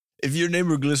If your name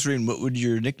were Glycerine, what would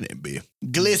your nickname be?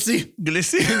 Glissy.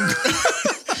 Glissy.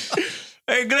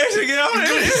 Hey, Glissy, get on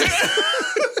it.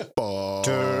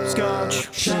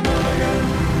 Scotch.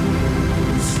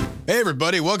 Hey,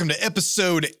 everybody. Welcome to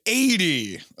episode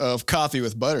 80 of Coffee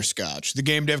with Butterscotch, the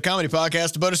game dev comedy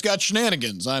podcast of Butterscotch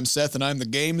Shenanigans. I'm Seth, and I'm the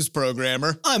games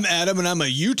programmer. I'm Adam, and I'm a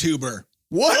YouTuber.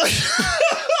 What?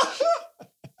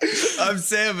 I'm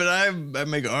Sam, and I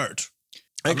make art.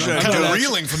 Actually, I'm I'm kind not- of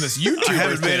reeling from this YouTuber I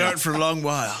haven't made thing. art for a long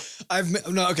while. I've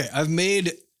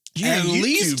made You're at a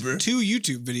least YouTuber. 2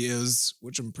 YouTube videos,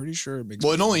 which I'm pretty sure makes.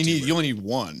 Well, me a YouTuber. you only need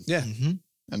one, Yeah,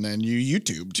 and then you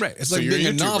YouTubed. right. It's So like you're being a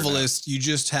YouTuber now. novelist. You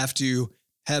just have to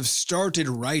have started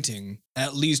writing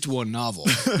at least one novel,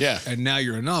 Yeah. and now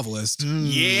you're a novelist.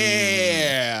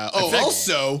 Yeah. Oh, think-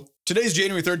 also, today's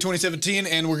January 3rd, 2017,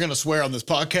 and we're going to swear on this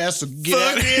podcast, so get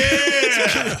Fuck out,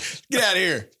 yeah. get out of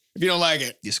here if you don't like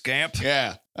it. You scamp.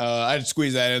 Yeah. I'd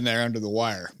squeeze that in there under the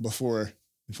wire before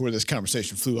this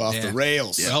conversation flew off the Yeah.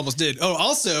 rails. I almost did. Oh,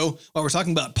 also, while we're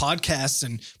talking about podcasts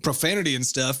and profanity and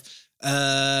stuff,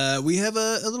 we have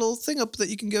a little thing up that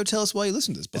you can go tell us why you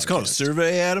listen to this podcast. It's called a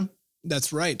survey, Adam.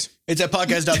 That's right. It's at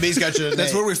podcast.bscotch.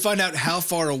 That's where we find out how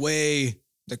far away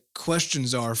the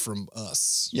questions are from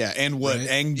us. Yeah, and what Right?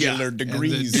 angular And the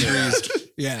degrees. degrees.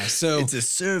 Yeah. So It's a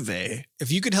survey.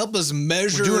 if you could help us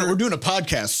measure, We're doing a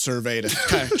podcast survey to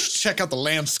kind of check out the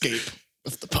landscape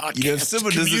of the podcast. You know, if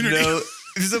someone community.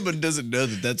 doesn't know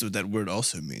that that's what that word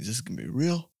also means, this can be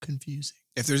real confusing.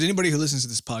 if there's anybody who listens to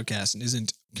this podcast and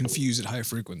isn't confused at high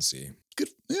frequency, Good.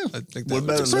 Yeah. I think What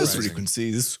that about was low surprising.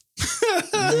 frequencies?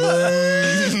 All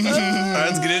right,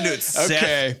 let's get into it. Seth.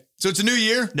 Okay. So it's a new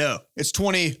year. No. It's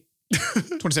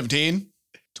 2017.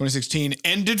 2016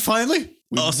 ended finally.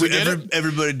 Also, we did it.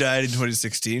 everybody died in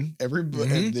 2016.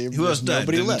 Everybody. Who else died?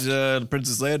 Nobody left.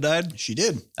 Princess Leia died? She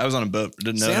did. I was on a boat.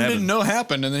 Didn't know it Sam happened. didn't know it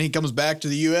happened, and then he comes back to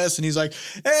the U.S. and he's like,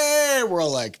 "Hey," we're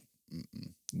all like,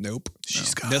 Nope.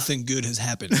 She's gone. Nothing good has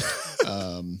happened.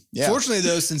 "Yeah, Fortunately,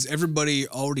 though, since everybody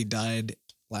already died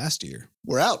last year,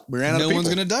 we're out. We ran out no of one's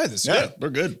people. going to die this Yeah, year. we're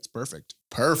good. It's perfect.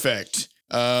 Perfect."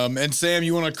 And Sam,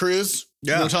 you want to cruise?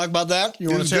 Yeah. You want to talk about that? You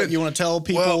want Cruise to is good. You want to tell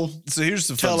people? Well, so here's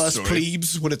the tell fun us, story.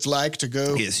 plebes, what it's like to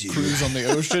go Yes, you. cruise on the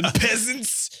ocean.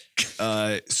 Peasants.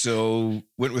 So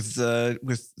went with the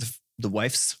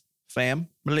wife's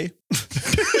family.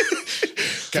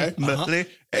 Okay. Family.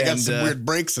 I got And, some weird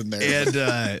breaks in there.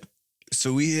 And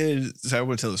so we had, so I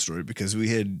want to tell the story because we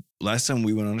had, last time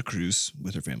we went on a cruise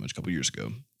with our family a couple years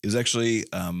ago, it was actually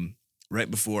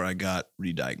right before I got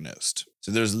re-diagnosed.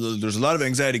 So there's a lot of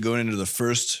anxiety going into the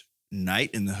first night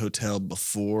in the hotel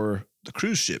before the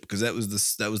cruise ship because that was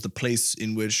the place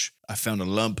in which I found a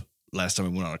lump last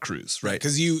time we went on a cruise, right?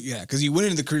 Because you went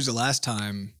into the cruise the last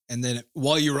time, and then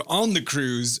while you were on the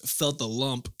cruise, felt the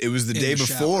lump. It was the In day the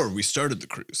before we started the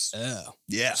cruise. Oh.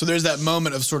 Yeah. So there's that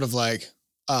moment of sort of like,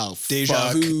 oh, Deja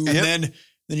fuck. vu. And Yep.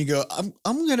 then you go,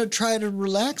 I'm gonna try to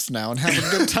relax now and have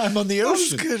a good time on the I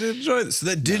was ocean. gonna enjoy this. So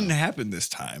that didn't happen this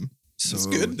time. So That's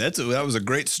good. That was a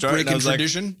great start. And I Breaking was like,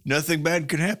 tradition. nothing bad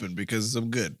could happen because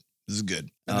I'm good. This is good.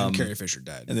 And then Carrie Fisher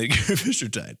died. And then Carrie Fisher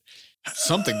died.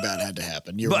 Something bad had to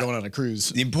happen. You were But- going on a cruise.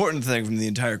 The important thing from the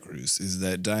entire cruise is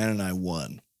that Diane and I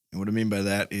won. And what I mean by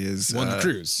that is Won the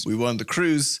cruise. We won the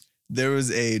cruise. There was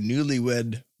a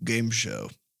newlywed game show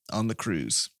on the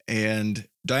cruise. And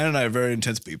Diane and I are very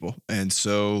intense people. And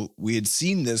so we had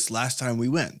seen this last time we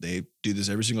went. They do this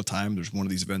every single time. There's one of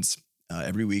these events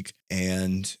every week.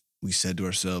 And we said to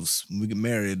ourselves, when we get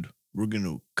married, we're going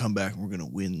to come back and we're going to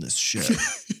win this show.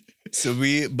 So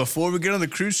before we get on the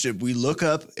cruise ship, we look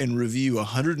up and review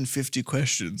 150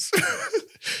 questions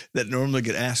that normally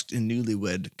get asked in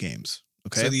newlywed games.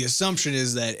 Okay. So the assumption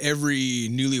is that every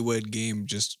newlywed game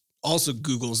just also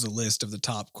Googles the list of the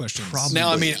top questions. Probably.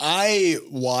 Now, I mean, I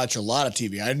watch a lot of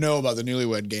TV. I know about the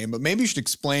newlywed game, but maybe you should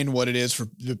explain what it is for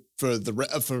the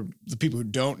people who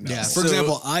don't know. Yeah. So- For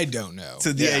example, I don't know.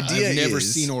 So the Yeah, idea I've never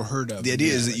is, seen or heard of. the a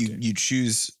idea is that newlywed game. you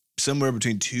choose somewhere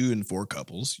between 2 and 4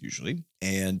 couples usually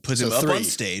and put So them up 3. on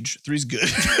stage. 3's good.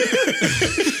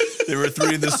 There were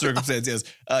 3 in this circumstance. Yes.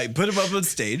 You put them up on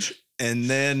stage and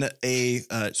then a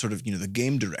sort of, the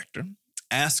game director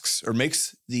asks or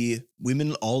makes the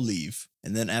women all leave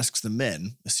and then asks the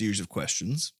men a series of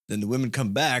questions. Then the women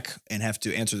come back and have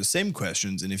to answer the same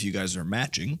questions. And if you guys are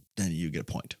matching, then you get a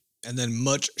point. And then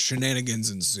much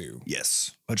shenanigans ensue.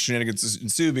 Yes. But shenanigans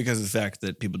ensue because of the fact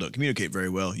that people don't communicate very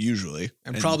well, usually.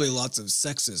 And probably lots of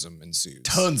sexism ensues.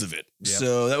 tons of it. Yep.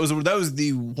 So that was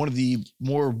one of the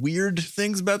more weird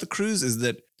things about the cruise is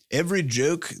that every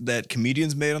joke that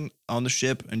comedians made on the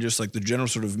ship and just like the general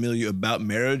sort of milieu about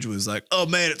marriage was like, oh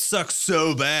man, it sucks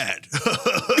so bad.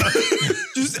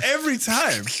 Just every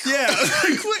time. Yeah.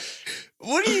 Like,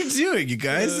 what are you doing, you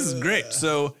guys? This is great.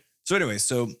 So anyway,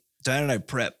 Diane and I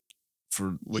prep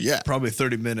for probably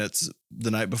 30 minutes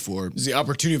the night before. It's the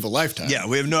opportunity of a lifetime. Yeah,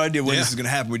 we have no idea when this is going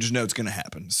to happen. We just know it's going to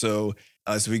happen. So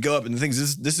we go up, and the thing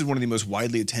is, this is one of the most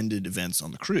widely attended events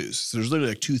on the cruise. So there's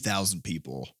literally like 2,000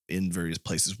 people in various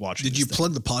places watching. Did you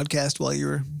plug the podcast while you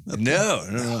were up No.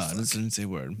 I didn't say a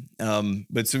word.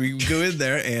 But so we go in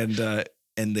there, and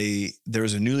there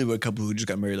was a newlywed couple who just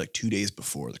got married like 2 days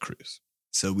before the cruise.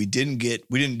 So we didn't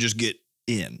just get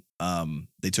in.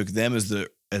 They took them as the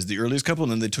earliest couple,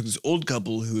 and then they took this old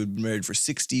couple who had been married for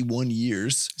 61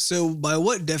 years. So by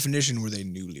what definition were they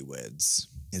newlyweds?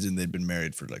 As in they'd been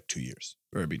married for like 2 years.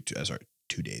 Or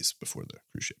 2 days before the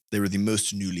cruise ship. They were the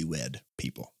most newlywed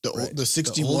people. The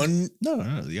 61?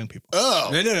 No, the young people. Oh.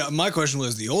 No. My question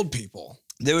was the old people.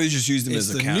 They always just use them as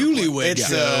a the counterpoint.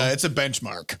 newlywed. It's a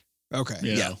benchmark. Okay.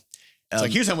 Yeah. It's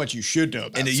like, here's how much you should know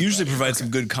about And it somebody. usually provides some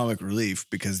good comic relief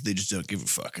because they just don't give a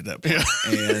fuck at that point.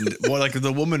 And like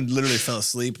the woman literally fell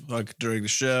asleep like during the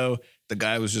show. The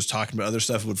guy was just talking about other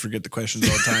stuff and would forget the questions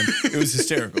all the time. It was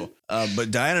hysterical.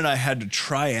 But Diane and I had to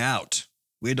try out.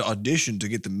 We had to audition to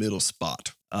get the middle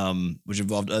spot, which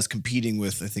involved us competing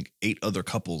with, I think, 8 other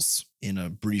couples in a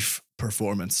brief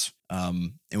performance.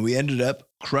 And we ended up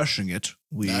crushing it.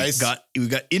 We got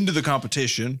into the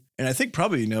competition. And I think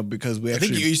probably, because we actually...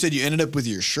 I think you said you ended up with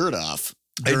your shirt off.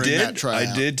 I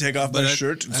did take off my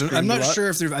shirt. I'm not sure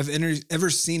if I've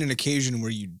ever seen an occasion where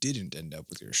you didn't end up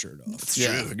with your shirt off. That's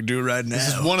true. I can do it right now.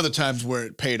 This is one of the times where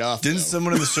it paid off. Didn't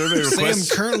someone in the survey request?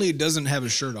 Sam currently doesn't have a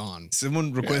shirt on.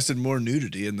 Someone requested more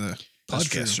nudity in the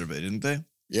podcast survey, didn't they?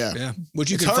 Yeah. Which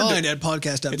you can find at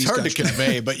podcast. It's hard to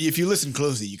convey, but if you listen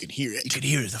closely, you can hear it. You can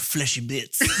hear the fleshy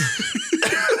bits.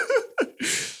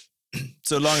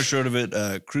 So long and short of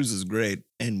it, cruise is great,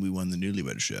 and we won the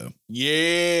Newlywed Show.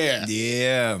 Yeah.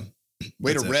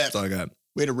 Way to rep. That's all I got.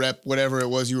 Way to rep whatever it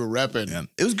was you were repping. Yeah,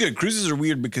 it was good. Cruises are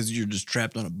weird because you're just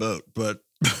trapped on a boat, but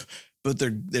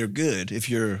they're good if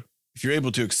you're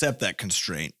able to accept that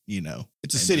constraint.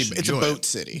 It's a city. It's a boat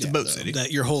city. It's a boat city.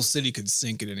 That your whole city could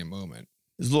sink at any moment.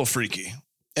 It's a little freaky.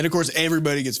 And of course,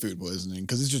 everybody gets food poisoning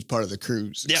because it's just part of the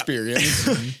cruise experience.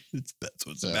 That's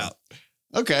what it's about.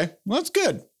 Okay, well, that's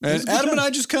good. And Adam and I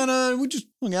just we just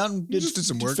hung out and did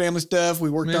some work, family stuff. We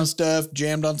worked on stuff,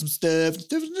 jammed on some stuff.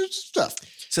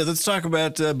 So let's talk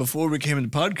about before we came into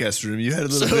the podcast room. You had a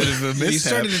little bit of a mishap. You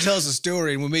started to tell us a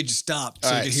story, and we made you stop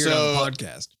so you could hear it on the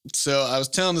podcast. So I was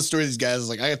telling the story to these guys. I was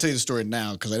like, I got to tell you the story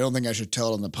now because I don't think I should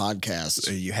tell it on the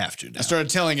podcast. You have to now. I started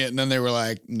telling it, and then they were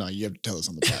like, no, you have to tell us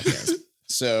on the podcast.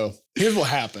 So here's what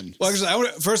happened. Well, actually, I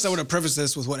want to preface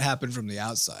this with what happened from the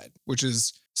outside, which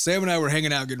is Sam and I were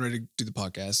hanging out, getting ready to do the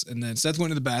podcast, and then Seth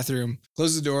went to the bathroom,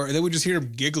 closed the door, and then we just hear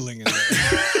him giggling in there.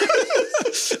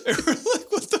 And we're like,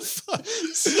 what the fuck?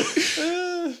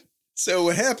 So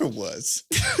what happened was,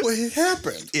 what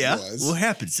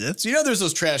happened, Seth? So there's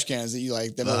those trash cans that you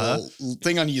like, that little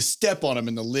thing on you step on them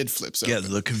and the lid flips open. Yeah,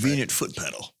 the convenient foot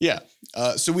pedal. Yeah.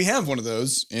 So we have one of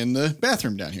those in the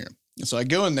bathroom down here. And so I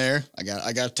go in there, I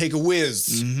got to take a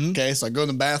whiz. Mm-hmm. Okay. So I go in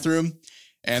the bathroom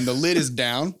and the lid is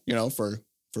down,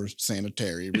 for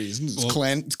sanitary reasons. It's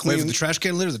clean. Wait, the trash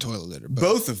can lid or the toilet lid? Or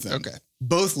both of them. Okay.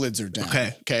 Both lids are down.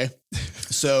 Okay.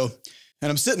 So, and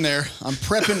I'm sitting there, I'm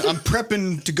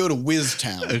prepping to go to Whiz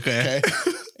Town. Okay.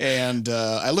 And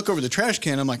I look over the trash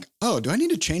can. I'm like, oh, do I need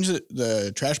to change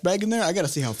the trash bag in there? I got to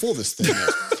see how full this thing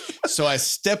is. So I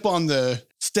step on the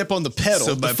pedal,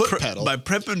 so the foot pedal. By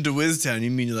prepping to Whiz Town,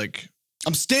 you mean like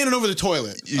I'm standing over the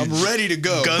toilet. I'm ready to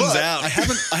go. Guns out. I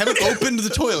haven't opened the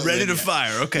toilet. Ready to yet.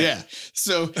 fire. Okay. Yeah.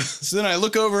 So then I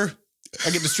look over. I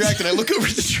get distracted. I look over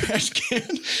at the trash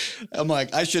can. I'm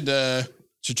like, I should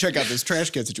check out this trash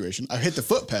can situation. I hit the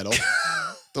foot pedal.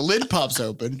 The lid pops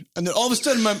open, and then all of a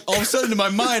sudden in my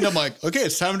mind, I'm like, okay,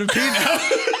 it's time to pee now.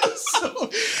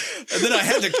 And then I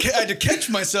had to catch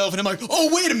myself, and I'm like, oh,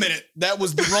 wait a minute, that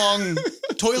was the wrong.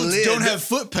 Toilets lid. don't have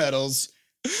foot pedals.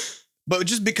 But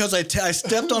just because I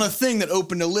stepped on a thing that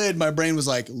opened a lid, my brain was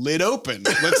like, lid open.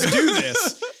 Let's do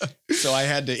this. So I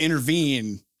had to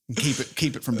intervene and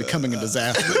keep it from becoming a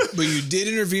disaster. But you did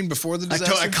intervene before the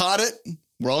disaster? I caught it.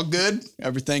 We're all good.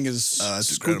 Everything is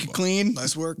squeaky clean.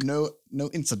 Nice work. No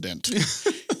incident.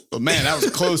 But man, that was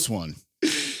a close one.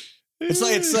 It's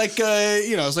like it's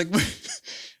like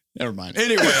never mind.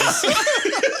 Anyways.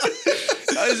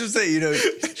 I was just saying,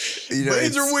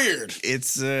 brains are weird.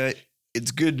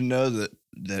 It's good to know that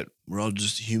that we're all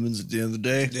just humans at the end of the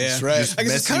day. Yeah. That's right. Just I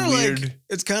guess it's messy, kind of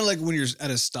weird. like when you're at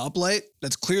a stoplight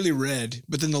that's clearly red,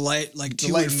 but then the light like The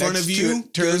two light in front next of to you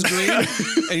it turns turns-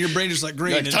 green, and your brain just like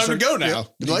green. Like, and time to start- go now.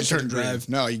 Yep. The You light just start turned to green. drive.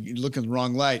 No, you look at the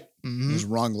wrong light. Mhm. It was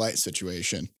wrong light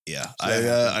situation. Yeah, So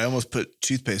that I almost put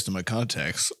toothpaste in my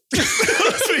contacts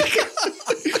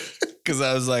because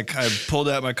I was like, I pulled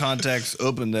out my contacts,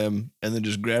 opened them, and then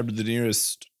just grabbed the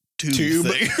nearest tube.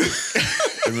 Thing.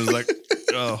 It was like,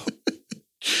 oh,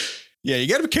 Yeah, you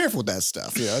got to be careful with that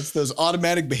stuff. You know, it's those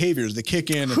automatic behaviors that kick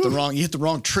in at the wrong. You hit the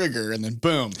wrong trigger, and then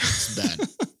boom, it's bad.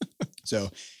 So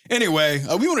anyway,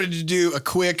 we wanted to do a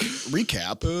quick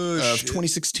recap of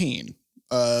 2016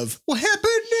 of what happened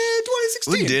in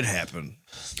 2016. what did happen?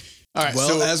 All right, Well,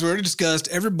 so as we already discussed,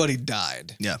 everybody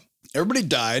died. everybody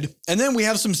died, and then we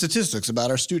have some statistics about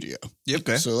our studio. Yep.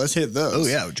 Okay. So let's hit those. Oh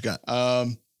yeah, what you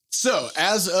got? So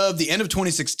as of the end of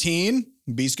 2016,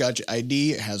 B-Scotch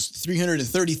ID has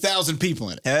 330,000 people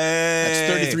in it. Hey,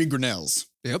 That's 33 Grinnells.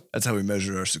 Yep. That's how we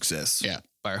measure our success. Yeah.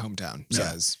 By our hometown Yeah.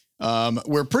 size.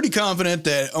 We're pretty confident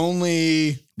that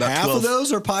only About half 12. of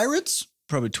those are pirates.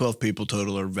 Probably 12 people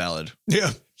total are valid.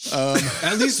 Yeah. Um,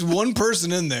 At least one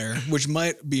person in there, which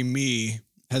might be me,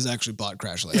 has actually bought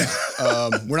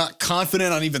Crashland. we're not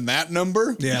confident on even that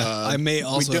number. Yeah. I may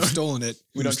also have don't- stolen it.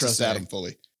 We don't Who's to trust say? Adam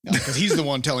fully because he's the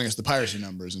one telling us the piracy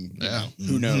numbers, and you Yeah. know,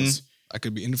 who knows? I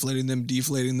could be inflating them,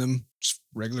 deflating them, just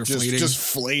regular flating. Just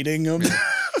flating them.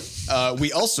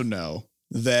 We also know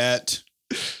that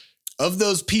of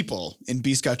those people in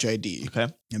B-Scotch ID,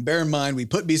 Okay. and bear in mind, we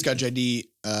put B-Scotch ID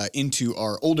into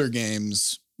our older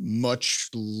games much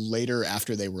later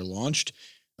after they were launched.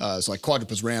 So like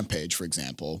Quadrupus Rampage, for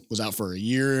example, was out for a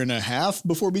year and a half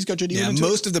before B-Scotch ID. Yeah, went into it.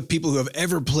 most of the people who have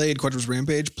ever played Quadrupus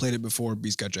Rampage played it before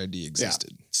B-Scotch ID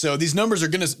existed. So these numbers are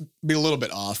going to be a little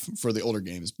bit off for the older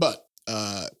games, but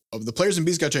of the players in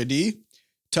B-Scotch ID,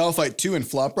 Tower Fight 2 and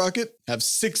Flop Rocket have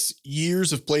 6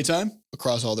 years of playtime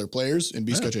across all their players in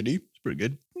B-Scotch ID. It's pretty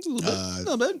good. It's a little bit,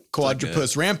 not bad.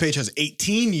 Quadrupus Rampage has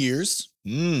 18 years.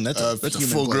 That's Of a human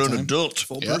full-grown playtime. adult.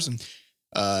 Full Yep. person.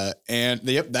 And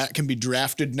yep, that can be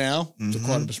drafted now. The Mhm.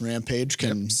 Quadrupus Rampage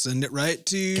can, Send it right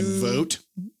to can vote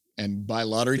and buy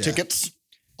lottery Yeah. tickets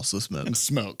Also smoke. and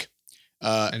smoke.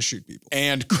 and shoot people.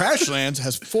 And Crashlands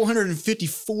has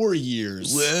 454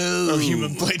 years Whoa. of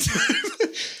human playtime.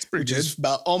 It's pretty which is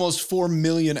about almost 4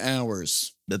 million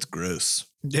hours. That's gross.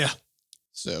 Yeah.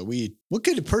 So what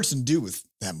could a person do with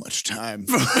that much time?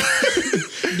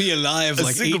 Be alive A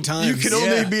like single- 8 times. You can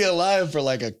Yeah. only be alive for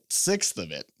like a sixth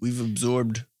of it. We've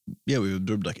absorbed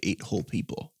like 8 whole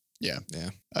people.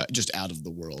 Just out of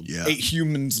the world. Yeah. 8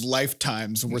 humans'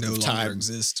 lifetimes worth no of longer time.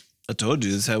 exist. I told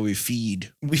you this is how we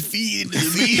feed. We feed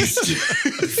the beast.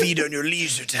 Feed on your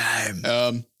leisure time.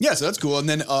 Yeah, so that's cool. And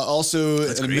then also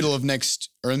That's in the great. middle of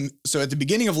so at the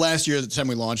beginning of last year, at the time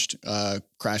we launched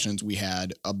Crashlands, we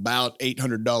had about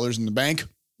 $800 in the bank.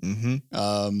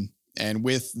 Mm-hmm. And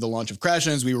with the launch of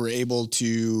Crashlands, we were able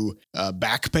to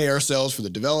back pay ourselves for the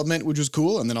development, which was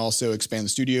cool. And then also expand the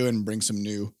studio and bring some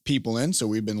new people in. So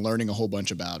we've been learning a whole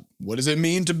bunch about what does it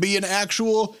mean to be an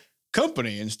actual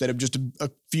company instead of just a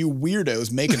few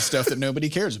weirdos making stuff that nobody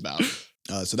cares about.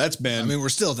 So that's been. I mean, we're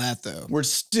still that though. We're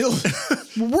still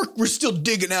we're still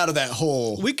digging out of that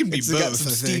hole. We can be It's got both, some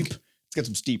I think. steep. It's got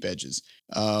some steep edges.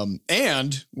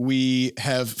 And we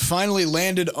have finally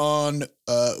landed on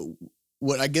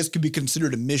what I guess could be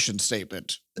considered a mission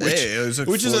statement, which, Hey, it was like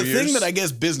which is 4 a years. thing that I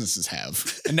guess businesses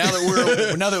have. And now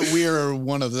that we're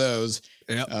one of those,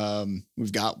 Yeah.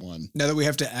 we've got one. Now that we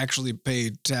have to actually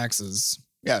pay taxes.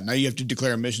 Yeah, now you have to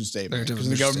declare a mission They statement have to have a because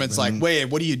the mission government's statement. like, wait,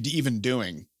 what are you even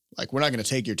doing? Like, we're not going to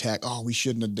take your tax. Oh, we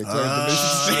shouldn't have declared the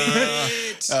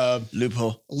mission statement.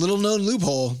 Loophole. A little known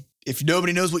loophole. If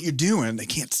nobody knows what you're doing, they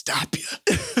can't stop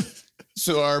you.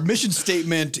 So our mission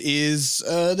statement is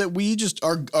that we just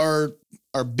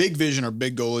our big vision, our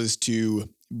big goal is to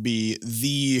be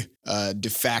the de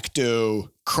facto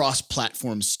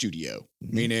cross-platform studio,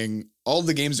 meaning all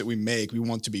the games that we make, we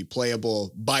want to be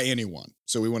playable by anyone.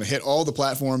 So we want to hit all the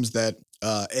platforms that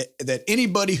that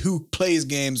anybody who plays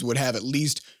games would have at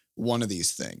least one of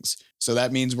these things. So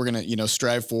that means we're going to,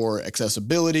 strive for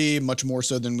accessibility much more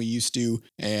so than we used to,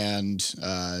 and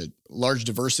large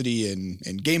diversity in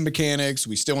game mechanics.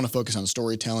 We still want to focus on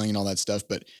storytelling and all that stuff,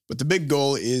 but the big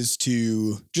goal is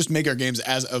to just make our games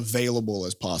as available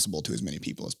as possible to as many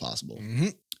people as possible. Mm-hmm.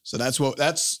 So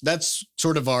that's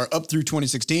sort of our up through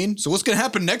 2016. So what's going to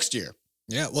happen next year?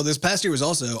 Yeah. Well, this past year was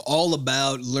also all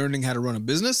about learning how to run a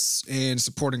business and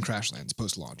supporting Crashlands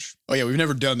post-launch. Oh yeah, we've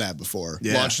never done that before.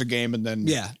 Yeah. Launched a game and then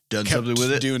Yeah. Done kept something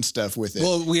with it. doing stuff with it.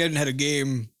 Well, we hadn't had a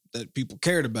game that people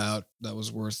cared about that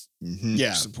was worth Mhm.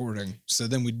 Yeah. supporting. So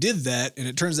then we did that, and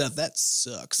it turns out that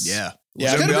sucks. Yeah. Which Yeah,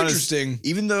 is to kind be of honest, interesting.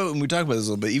 Even though, and we talked about this a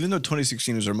little bit, even though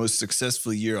 2016 was our most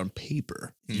successful year on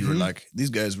paper, you were Mhm. like, these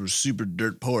guys were super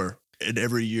dirt poor. And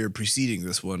every year preceding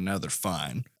this one, now they're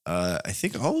fine. I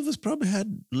think all of us probably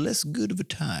had less good of a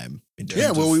time. In terms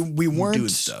Yeah, well, of we doing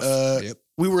weren't. stuff. Yep.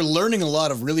 We were learning a lot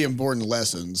of really important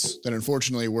lessons that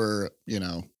unfortunately were,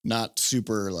 not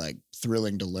super like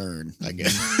thrilling to learn, I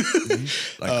guess.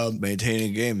 Like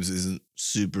maintaining games isn't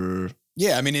super.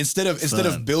 Yeah, I mean, instead of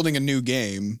Fun. building a new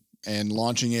game and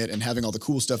launching it and having all the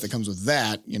cool stuff that comes with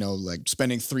that, like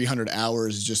spending 300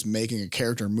 hours just making a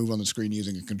character move on the screen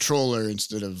using a controller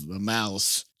instead of a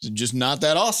mouse, it's just not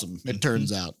that awesome, it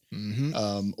turns out.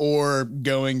 Mhm. Or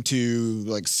going to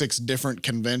like 6 different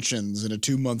conventions in a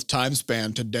 2-month time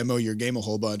span to demo your game a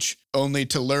whole bunch, only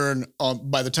to learn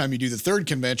by the time you do the 3rd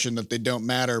convention that they don't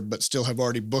matter, but still have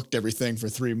already booked everything for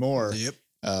 3 more. Yep.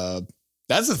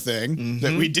 That's a thing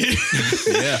that we did.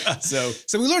 Yeah. So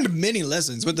we learned many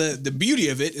lessons, but the beauty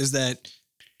of it is that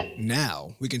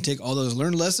now we can take all those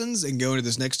learned lessons and go into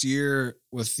this next year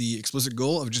with the explicit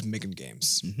goal of just making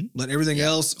games. Mhm. Let everything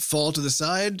else fall to the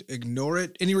side, ignore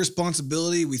it. Any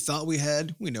responsibility we thought we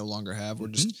had, we no longer have. We're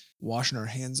just washing our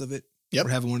hands of it. Yep.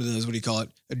 We're having one of those, what do you call it?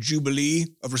 A jubilee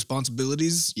of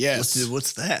responsibilities. yes,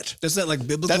 What's that? That's that like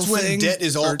biblical that's when thing. debt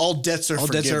is Or all debts are all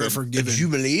forgiven. debts are A forgiven.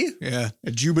 jubilee? Yeah.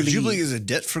 A jubilee. Jubilee is a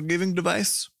debt forgiving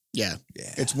device. Yeah.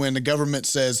 Yeah. It's when the government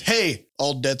says, hey,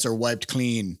 all debts are wiped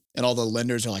clean. And all the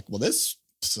lenders are like, well, this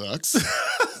sucks.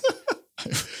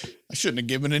 I shouldn't have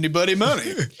given anybody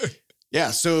money.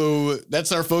 Yeah. So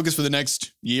that's our focus for the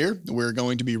next year. We're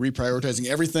going to be reprioritizing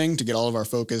everything to get all of our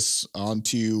focus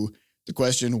onto the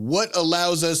question, what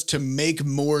allows us to make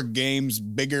more games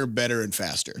bigger, better, and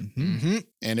faster? Mm-hmm.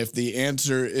 And if the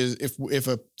answer is, if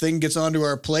a thing gets onto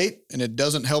our plate and it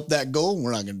doesn't help that goal,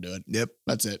 we're not going to do it. Yep.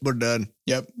 That's it. We're done.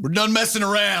 Yep. We're done messing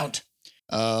around.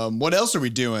 What else are we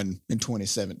doing in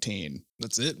 2017?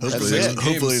 That's it. Hopefully- That's it.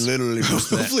 Hopefully, literally, just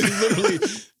that. Hopefully, literally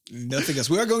nothing else.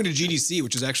 We are going to GDC,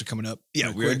 which is actually coming up. Yeah,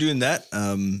 pretty we are quick. doing that.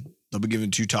 They'll be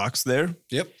giving 2 talks there.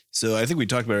 Yep. So I think we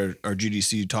talked about our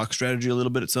GDC talk strategy a little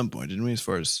bit at some point, didn't we? As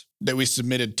far as That we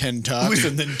submitted 10 talks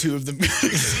and then 2 of them got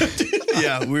accepted.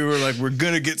 yeah, we were like, we're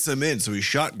gonna get some in, so we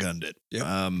shotgunned it. Yep.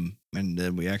 And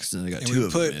then we accidentally got And 2 we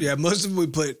of put, them. In. yeah, most of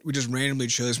them we just randomly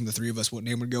chose from the 3 of us what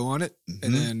name would go on it. And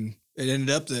Mhm. then it ended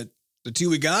up that the 2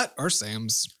 we got are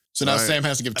Sam's. So now All right. Sam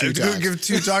has to give I 2 have to talks. go give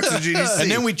 2 talks to GDC.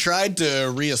 And then we tried to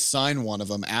reassign one of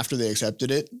them after they accepted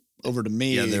it over to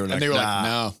me. Yeah, they were like, like, "Nah."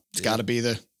 no, it's got to be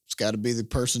the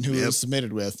person who it Yep. was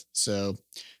submitted with. So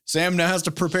Sam now has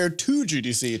to prepare 2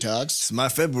 GDC talks. So my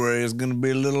February is gonna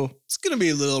be a little. It's going to be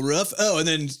a little rough. Oh, and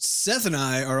then Seth and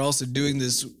I are also doing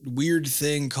this weird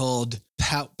thing called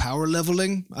power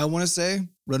leveling, I want to say,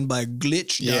 run by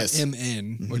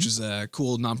glitch.mn, which is a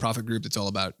cool nonprofit group that's all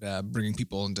about bringing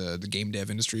people into the game dev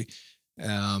industry.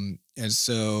 And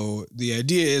so the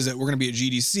idea is that we're going to be at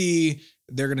GDC.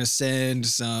 They're going to send,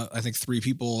 I think, 3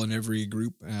 people in every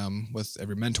group with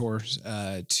every mentor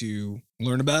to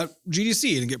learn about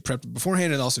GDC and get prepped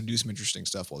beforehand and also do some interesting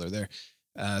stuff while they're there.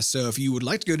 So if you would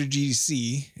like to go to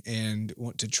GDC and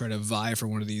want to try to vie for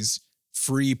one of these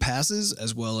free passes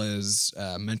as well as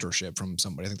mentorship from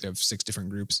somebody, I think they have 6 different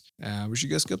groups. We should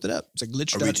go scope that up. It's like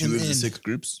glitch.mn. Are we 2 of the 6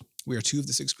 groups? We are 2 of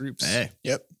the 6 groups. Hey,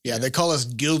 Yep. Yeah, they call us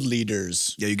guild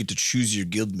leaders. yeah, you get to choose your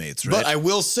guild mates, right? But I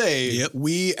will say, Yep.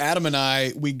 Adam and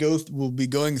I, will be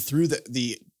going through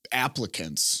the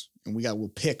applicants, and we'll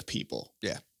pick people.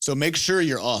 Yeah. So make sure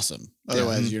you're awesome.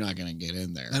 Otherwise, you're not going to get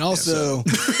in there. And also,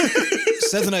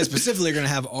 Seth and I specifically are going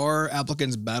to have our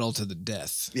applicants battle to the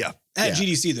death yeah, at Yeah.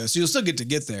 GDC though, so you'll still get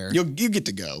there. you get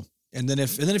to go. And then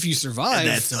if you survive, and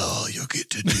that's all you'll get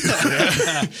to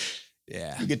do.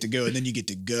 yeah. You get to go, and then you get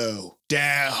to go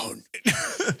down. All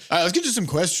right, let's get to some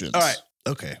questions. All right.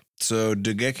 Okay. So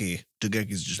Degeki's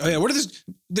just. Oh yeah, what are these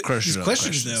Crushing these on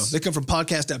questions questions. though? They come from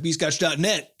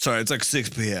podcast.bscotch.net. Sorry, it's like 6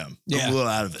 p.m. Yeah. I'm a little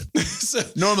out of it. So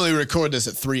Normally we record this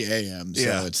at 3 a.m. So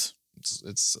Yeah. it's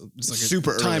it's like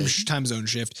Super a time early. time zone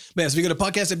shift. But yeah, so if you go to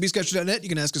podcast.bscotch.net, you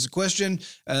can ask us a question.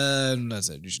 That's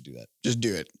it. You should do that. just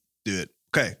do it. Do it.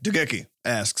 Okay. Degeki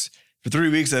asks, for 3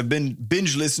 weeks, I've been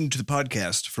binge listened to the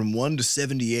podcast from 1 to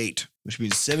 78, which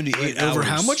means 78 hours. Over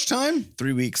how much time?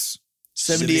 3 weeks.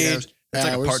 78 hours. That's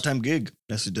like a hours. part-time gig.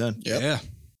 Nicely done. Yep. Yeah.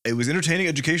 It was entertaining,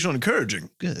 educational, and encouraging.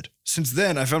 Good. Since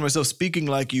then, I found myself speaking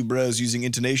like you bros, using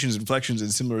intonations, inflections,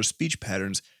 and similar speech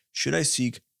patterns. Should I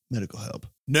seek medical help?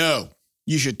 No,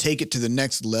 you should take it to the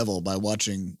next level by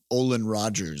watching Olin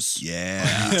Rogers.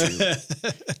 Yeah.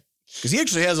 Because he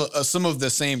actually has some of the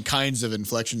same kinds of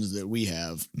inflections that we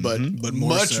have, but But more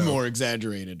much so. more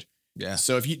exaggerated. Yeah.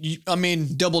 So if you I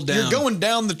mean, Double down. you're going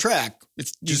down the track. You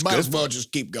Just might go as for well it.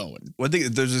 just keep going. Well, I think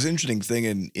there's this interesting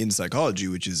thing in psychology,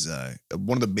 which is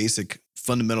one of the basic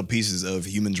fundamental pieces of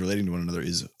humans relating to one another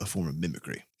is a form of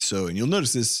mimicry. So, and you'll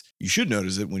notice this, you should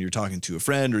notice it when you're talking to a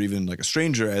friend or even like a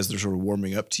stranger as they're sort of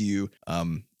warming up to you.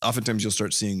 Oftentimes you'll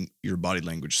start seeing your body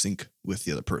language sync with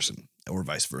the other person or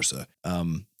vice versa.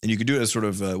 And you can do it as sort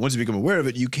of, once you become aware of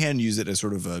it, you can use it as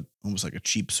sort of almost like a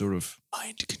cheap sort of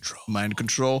mind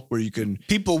control where you can,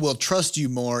 People will trust you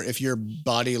more if your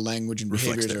body language and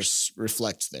Reflects behaviors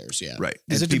reflects theirs. Yeah. right.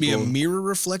 Is And it to be a people- mirror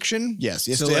reflection? Yes.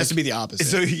 Yes. So it has like- to be the opposite.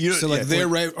 So, you So like yeah, their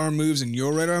well, right arm moves and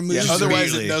your right arm yeah, moves.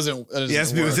 otherwise immediately. it doesn't. it has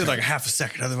to be work. within like a half a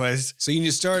second. Otherwise, So you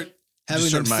just start having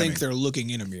start them think miming. they're looking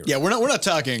in a mirror. Yeah, we're not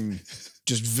talking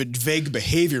just vague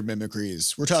behavior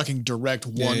mimicries. We're talking direct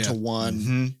Yeah, one yeah. to one,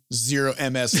 Mhm. zero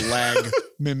MS lag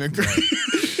mimicry.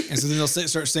 And so then they'll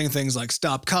start saying things like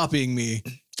 "Stop copying me,"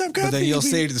 stop but then you'll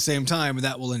say it at the same time, and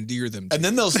that will endear them. To And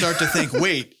then they'll start to think,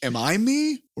 wait, am I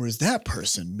me or is that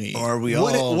person me? Or are we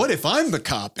what all- what if I'm the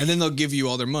cop? and then they'll give you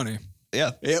all their money.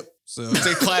 yeah. Yep. So It's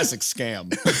a classic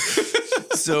scam.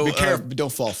 So Be careful, but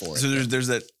don't fall for it. So there's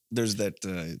that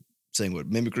saying what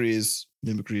mimicry is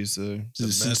the best form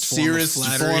of sincerest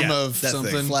flattery. form Yeah, of that thing.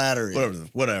 something. Flattery.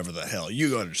 whatever the hell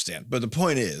you understand. But the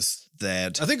point is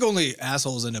that I think only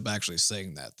assholes end up actually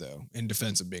saying that, though, in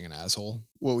defense of being an asshole.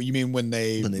 What you mean when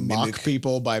they mock mimic?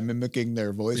 people by mimicking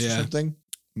their voice or Yeah. something?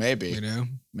 Maybe. You know,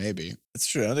 Maybe. it's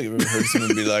true. I don't think I've ever heard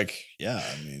someone be like, "Yeah,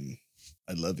 I mean,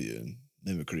 I love you," and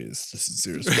mimicry is the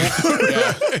sincerest.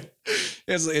 Yeah.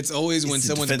 it's always when It's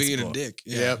someone's being a indefensible. dick.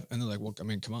 Yeah, Yep. and they're like, "Well, I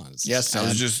mean, come on." It's Yes, I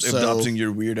was just So- adopting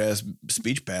your weird ass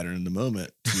speech pattern in the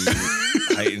moment to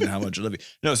heighten how much I love you.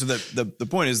 No, so the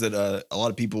point is that a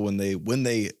lot of people when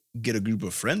they get a group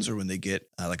of friends or when they get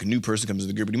like a new person comes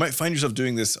into the group, and you might find yourself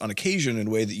doing this on occasion in a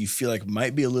way that you feel like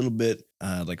might be a little bit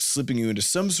like slipping you into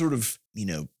some sort of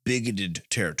bigoted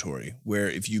territory. Where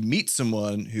if you meet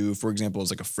someone who, for example, is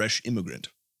like a fresh immigrant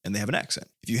and they have an accent,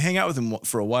 if you hang out with them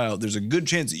for a while, there's a good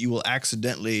chance that you will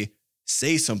accidentally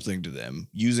say something to them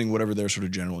using whatever their sort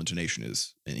of general intonation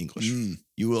is in English. Mm.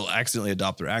 You will accidentally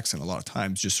adopt their accent a lot of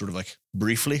times, just sort of like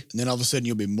briefly. And then all of a sudden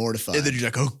you'll be mortified. And then you're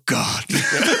like, oh God.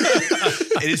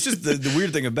 and it's just the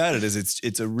weird thing about it is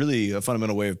it's a really a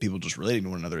fundamental way of people just relating to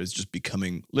one another is just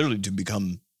becoming literally to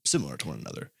become similar to one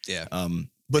another. yeah.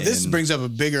 But this And- brings up a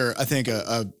bigger, I think,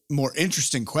 a more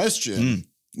interesting question,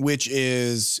 which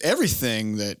is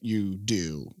everything that you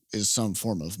do is some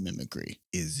form of mimicry.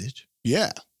 Is it?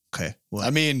 Yeah. Okay. Well, I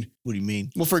mean, what do you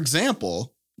mean? well, for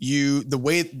example,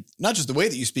 not just the way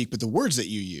that you speak, but the words that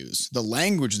you use, the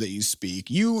language that you speak,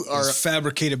 you are It's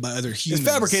fabricated by other humans. it's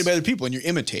fabricated by other people and you're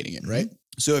imitating it, right?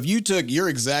 So if you took your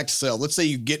exact self, let's say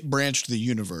you get branched the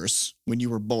universe when you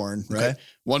were born, right? Okay.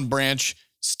 One branch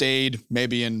stayed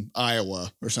maybe in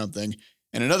Iowa or something,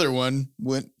 and another one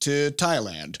went to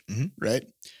Thailand, Mhm. right?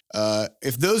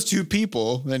 If those two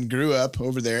people then grew up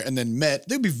over there and then met,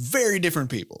 they'd be very different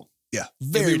people. Yeah.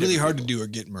 It'd Very be really different hard to people. do or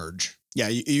get merge. Yeah,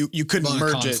 you couldn't lot of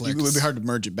merge it. It would conflicts. be hard to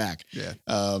merge it back. Yeah.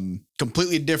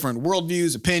 Completely different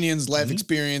worldviews, opinions, life Mhm.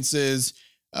 experiences,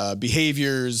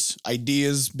 behaviors,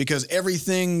 ideas, because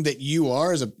everything that you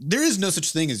are there is no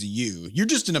such thing as you. You're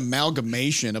just an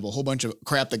amalgamation of a whole bunch of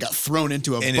crap that got thrown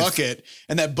into a And if- bucket,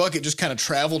 and that bucket just kind of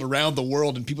traveled around the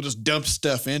world, and people just dumped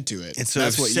stuff into it. And so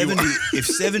that's if what 70, you are. if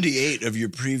 78 of your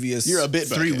previous You're a bit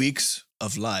 3 bucket. weeks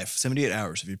of life, 78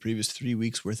 hours of your previous 3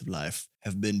 weeks worth of life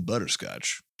have been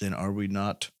butterscotch, then are we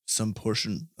not some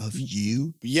portion of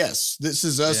you? Yes, this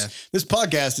is us. Yeah. This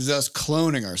podcast is us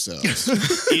cloning ourselves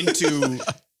into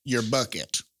your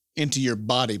bucket, into your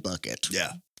body bucket.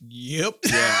 Yeah. Yep.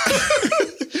 Yeah.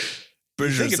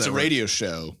 Pretty I sure think it's a that radio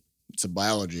show. It's a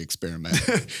biology experiment.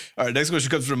 All right, next question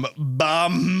comes from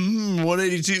Bam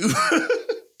 182.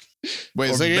 Wait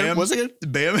a Or second. Bam. What's again?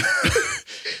 Bam.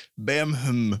 Bam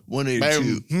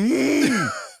 182.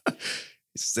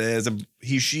 Says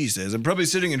she says, I'm probably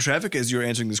sitting in traffic as you're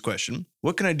answering this question.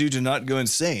 What can I do to not go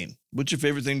insane? What's your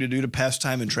favorite thing to do to pass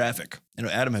time in traffic? I know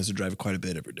Adam has to drive quite a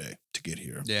bit every day to get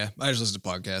here. Yeah. I just listen to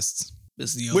podcasts.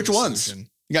 This is the Which only ones? solution.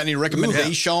 You got any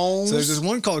recommendations? So there's this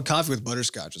one called Coffee with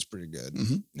Butterscotch. It's pretty good.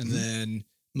 Mhm. And then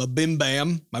my Bim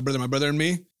Bam, my brother and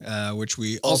me, which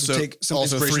we also take some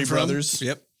also inspiration three from. brothers.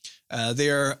 Yep. They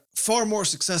are far more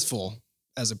successful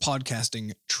as a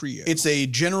podcasting trio. It's a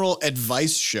general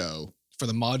advice show for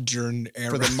the modern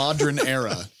era. for the modern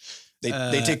era.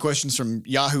 They take questions from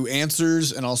Yahoo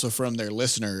Answers and also from their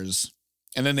listeners,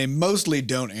 and then they mostly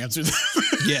don't answer them.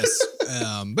 Yes.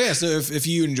 But yeah, so if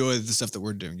you enjoy the stuff that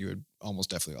we're doing, you would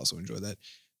almost definitely also enjoy that.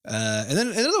 And then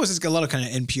otherwise, it's got a lot of kind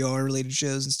of NPR related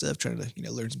shows and stuff, trying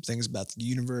to learn some things about the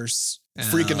universe.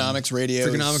 Freakonomics Radio.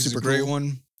 Freakonomics is a great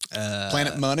one.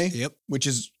 Planet Money. Yep. Which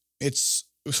is it's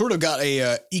sort of got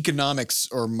a economics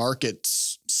or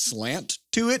markets slant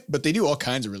to it, but they do all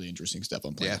kinds of really interesting stuff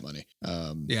on Planet Money.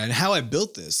 Yeah, and How I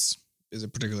Built This is a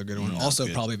particular good one. Also,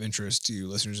 good. probably of interest to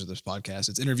listeners of this podcast.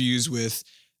 It's interviews with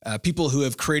people who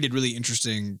have created really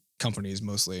interesting companies,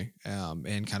 mostly,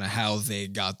 and kind of how they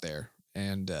got there.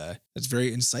 And it's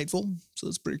very insightful, so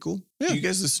it's pretty cool. Do you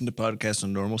guys listen to podcasts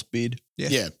on normal speed?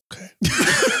 Yeah. Okay.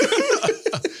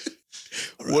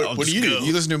 What do you do?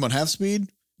 You listen to them on half speed?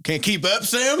 Can't keep up,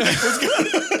 Sam? What's going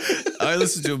on? I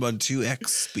listen to them on 2x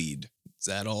speed. Is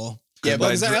that all? Yeah,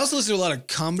 but but I also listen to a lot of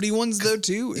comedy ones though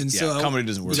too, and so comedy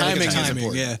doesn't work. Timing is timing,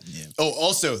 important. yeah. Oh,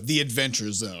 also The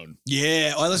Adventure Zone.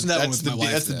 Yeah, I listened to that one with my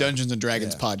wife. That's the though. Dungeons and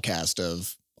Dragons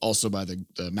podcast also by the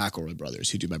McElroy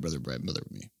brothers who do My Brother, Mother,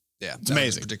 Me. Yeah, It's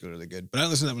amazing. particularly good. But I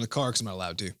don't listen to that one in the car because I'm not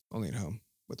allowed to. Only at home.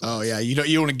 With the Oh wife. yeah, you don't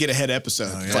want to get ahead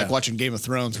episode. Oh, It's yeah. like watching Game of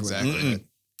Thrones. Or Exactly. whatever.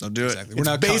 Don't do it. Exactly. It's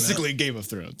We're not basically Game of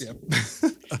Thrones. Yep.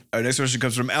 Our next question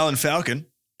comes from Alan Falcon,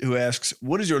 who asks,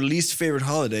 "What is your least favorite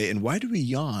holiday, and why do we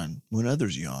yawn when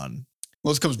others yawn?"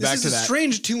 Well, this comes This back is to a that.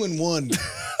 strange 2-in-1.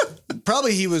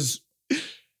 Probably he was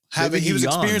Maybe he he was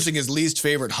yawned. experiencing his least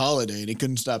favorite holiday and he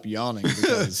couldn't stop yawning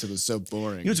because it was so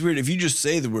boring. You know what's weird? If you just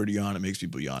say the word yawn, it makes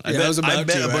people yawn. I Yeah, I was bet, about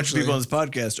a to, bunch actually. of people on this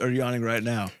podcast are yawning right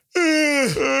now.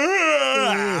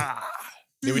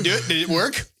 Did we do it? Did it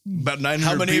work? About 900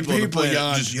 How many people, on the people planet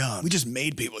yawned? just yawn. We just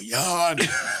made people yawn.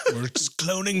 We're just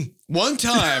cloning. One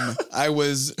time I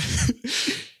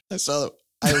saw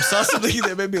something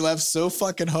that made me laugh so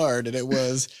fucking hard, and I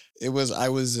was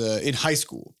in high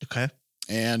school, Okay.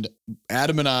 and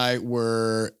Adam and I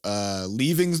were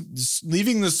leaving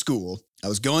the school. I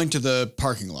was going to the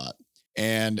parking lot,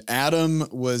 and Adam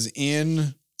was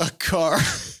in a car,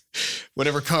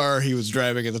 whatever car he was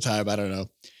driving at the time, I don't know.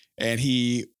 And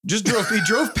he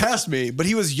drove past me, but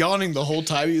he was yawning the whole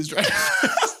time he was driving.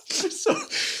 So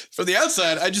from the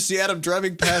outside, I just see Adam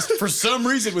driving past for some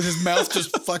reason with his mouth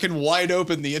just fucking wide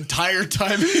open the entire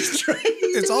time he's driving.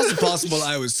 It's also possible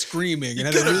I was screaming and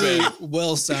had a really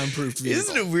well soundproofed vehicle.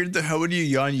 Isn't it weird that how when you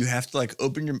yawn, you have to like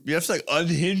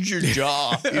unhinge your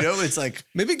jaw? You know, it's like,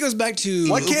 Maybe it goes back to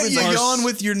Why can't you our- yawn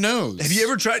with your nose? have you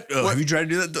ever tried? Have you tried to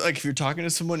do that? Like if you're talking to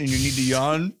someone and you need to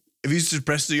yawn, if you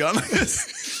suppress the yawn like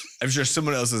this, I'm sure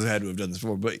someone else has had to have done this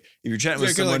before. But if you're chatting It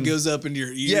with kind of someone, like goes up into your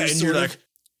ears. yeah, and you're sort like, of.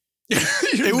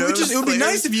 It would be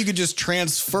nice if you could just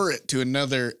transfer it to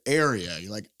another area.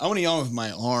 You're like, I want to yawn with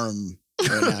my arm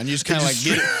right now, and you just kind of like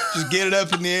get it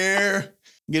up in the air,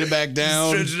 get it back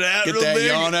down, Stretch it out get real that big.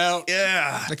 yawn out.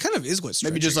 yeah. That kind of is what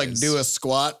Maybe just like stretching do is. a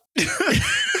squat.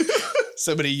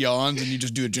 Somebody yawns and you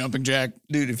just do a jumping jack.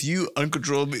 Dude, if you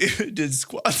uncontrollably did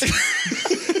squats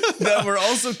that were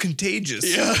also contagious,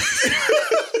 Yeah.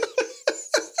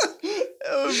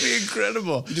 that would be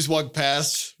incredible. You just walk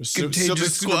past. Contagious Something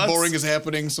super squats. boring is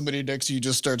happening. Somebody next to you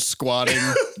just starts squatting.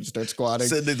 You start squatting.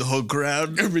 Sending the whole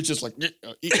crowd. Everybody's just like,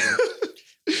 oh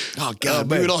Oh, God,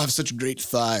 we man. would all have such great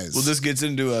thighs. Well, this gets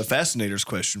into a Fascinator's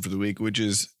question for the week, which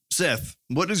is, Seth,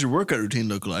 what does your workout routine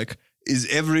look like? Is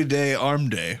every day arm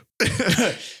day?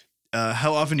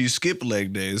 How often do you skip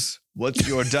leg days? What's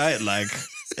your diet like?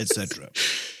 Etc.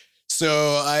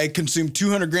 So I consume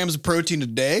 200 grams of protein a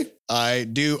day. I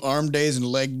do arm days and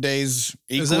leg days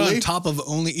equally. Is that on top of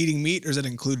only eating meat, or is that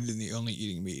included in the only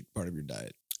eating meat part of your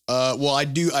diet? Well, I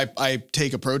do. I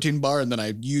take a protein bar and then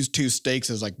I use 2 steaks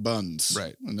as like buns.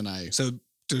 Right. And then So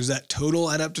does that total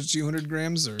add up to 200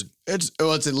 grams, or it's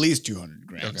at least 200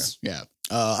 grams. Yeah.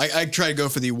 I try to go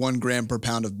for the 1 gram per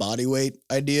pound of body weight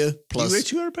idea plus you weigh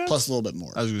 200 pounds? plus a little bit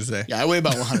more. I was going to say. Yeah, I weigh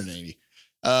about 180.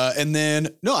 And then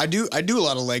no, I do a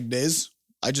lot of leg days.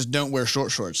 I just don't wear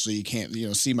short shorts, so you can't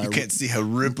see my You can't see how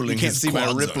rippling you can't his see my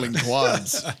quads rippling are.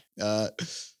 quads.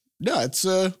 No,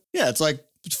 it's like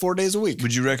it's 4 days a week.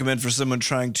 Would you recommend for someone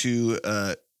trying to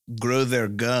grow their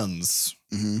guns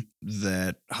hmm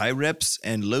that high reps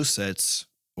and low sets,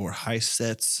 or high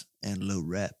sets and low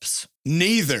reps?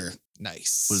 Neither.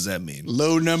 nice? What does that mean?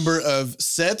 Low number of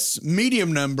sets,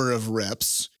 medium number of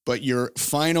reps, but your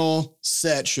final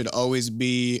set should always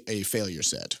be a failure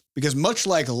set. Because much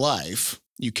like life,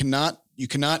 you cannot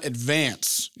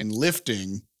advance in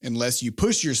lifting unless you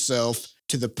push yourself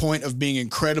to the point of being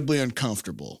incredibly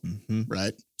uncomfortable, Mm-hmm.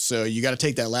 right? So you got to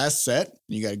take that last set and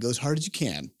you got to go as hard as you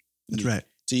can. That's right.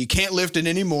 So you can't lift it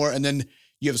anymore. And then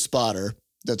you have a spotter.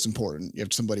 That's important. You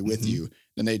have somebody with Mhm. you.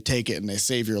 Then they take it and they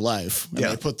save your life. And Yeah.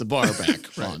 they put the bar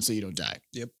back Right. on so you don't die.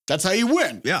 Yep. That's how you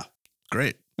win. Yeah.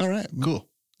 Great. All right. Cool.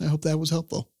 I hope that was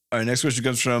helpful. All right, next question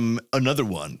comes from another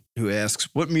one who asks,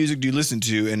 what music do you listen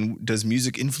to, and does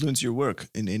music influence your work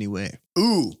in any way?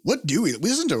 Ooh, what do we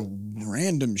listen to?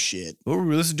 Random shit. What were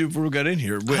we listening to before we got in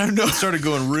here? I don't know. It started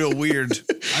going real weird.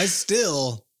 I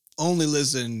still only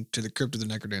listen to the Crypt of the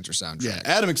Necrodancer soundtrack. Yeah,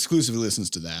 Adam exclusively listens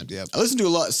to that. Yep. I listen to a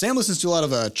lot. Sam listens to a lot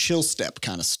of chill step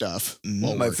kind of stuff.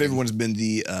 while My working. favorite one has been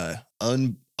the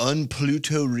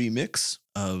Unpluto remix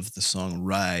of the song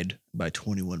Ride by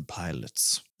 21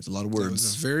 Pilots. There's a lot of It words.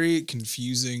 was a very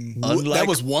confusing. Unlike- that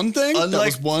was one thing? That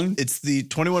unlike- was one? It's the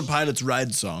 21 Pilots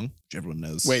Ride song, which everyone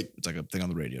knows. Wait. It's like a thing on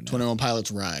the radio now. 21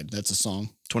 Pilots Ride. That's a song.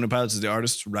 21 Pilots is the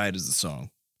artist, Ride is the song.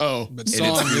 Oh. But it's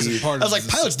song the- isn't part I was of like, the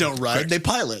pilots don't ride. Correct. They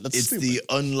pilot. That's It's stupid. the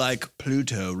Unlike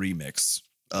Pluto remix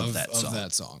of that song.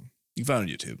 that song. You can find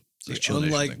it on YouTube. It's like a Chill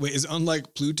Nation Unlike thing. wait, is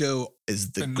Unlike Pluto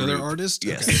Is the another group. artist?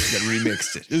 Yes, Okay. that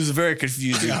remixed it. It was very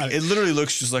confusing. Got It literally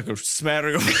looks just like a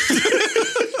smattering of.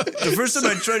 The first time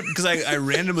I tried, because I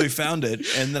randomly found it,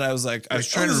 and then I was like, I was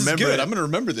trying to remember Good. it. I'm going to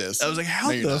remember this. I was like, how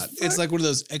No, you're the not. fuck? It's like one of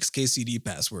those XKCD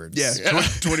passwords. Yeah, Yeah.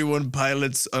 21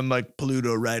 Pilots Unlike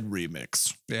Pluto Ride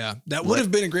remix. Yeah. That What? would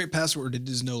have been a great password. It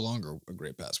is no longer a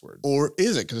great password. Or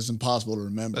is it? Because it's impossible to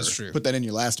remember. That's true. Put that in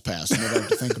your last pass. You never have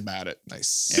to think about it.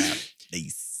 Nice. Yeah.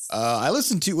 Nice. I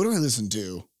listen to, what do I listen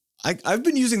to? I've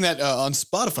been using that on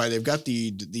Spotify. They've got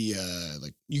the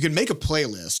like, you can make a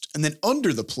playlist, and then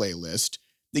under the playlist,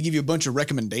 they give you a bunch of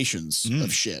recommendations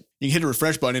of shit. You can hit a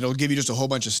refresh button. It'll give you just a whole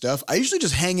bunch of stuff. I usually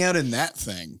just hang out in that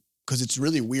thing because it's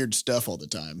really weird stuff all the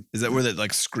time. Is that where that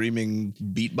like screaming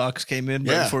beatbox came in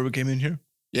right Yeah. before we came in here?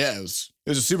 Yeah, it was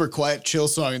a super quiet, chill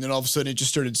song, and then all of a sudden it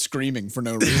just started screaming for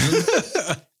no reason.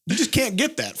 You just can't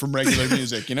get that from regular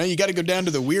music. You know, you got to go down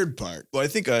to the weird part. Well, I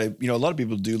think a lot of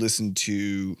people do listen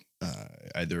to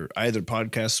either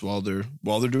podcasts while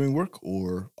they're doing work,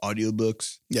 or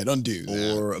audiobooks, Yeah, don't do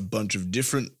that. or a bunch of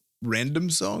different random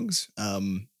songs.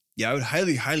 Yeah, I would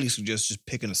highly suggest just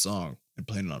picking a song and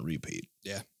playing it on repeat.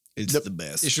 Yeah. It's Yep. the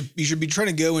best. You should be trying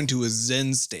to go into a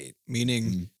Zen state, meaning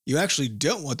Mm. you actually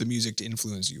don't want the music to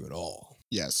influence you at all.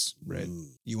 Yes. Right.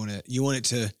 You want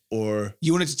it Or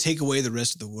to take away the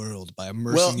rest of the world by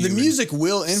immersing Well, you the in music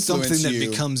will influence something that you.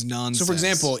 becomes nonsense. So, for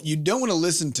example, you don't want to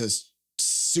listen to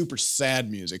super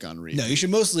sad music on repeat. no, you should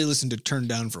mostly listen to Turn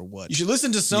Down for What. You should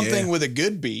listen to something Yeah. with a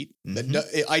good beat that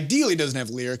it ideally doesn't have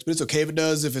lyrics, but it's okay if it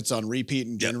does, if it's on repeat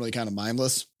and Yep. generally kind of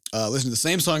mindless. Listen to the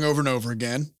same song over and over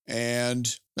again,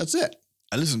 and that's it.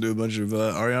 I listened to a bunch of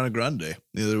Ariana Grande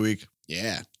the other week.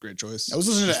 Yeah. Great choice. I was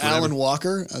listening Just to whatever. Alan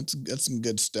Walker. That's some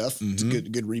good stuff. It's Mhm.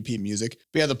 good repeat music.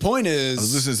 But yeah, the point is, I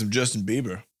was listening to some Justin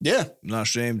Bieber. yeah, I'm not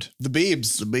ashamed. the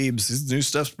Biebs. The Biebs. His new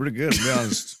stuff's pretty good, to be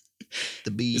honest.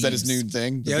 The Biebs. Is that his new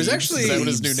thing? The Yeah, it was Biebs? actually- Is that what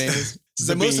his new name is? Since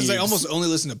The I Biebs. almost only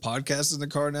listen to podcasts in the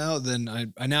car now, then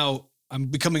I'm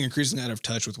becoming increasingly out of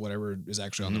touch with whatever is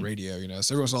actually on the radio, you know.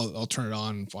 So every once in a while I'll turn it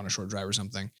on a short drive or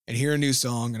something and hear a new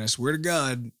song. And I swear to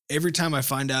God, every time I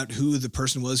find out who the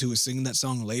person was who was singing that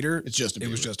song later, It's Justin Bieber.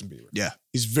 it was Justin Bieber. Yeah.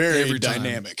 He's very Every time.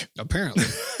 dynamic. Apparently.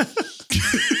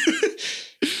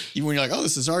 Even when you're like, oh,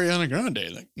 this is Ariana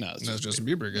Grande. Like, no, it's That's Justin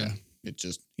Bieber again. It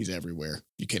just, he's everywhere.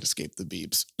 You can't escape the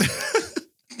Biebs.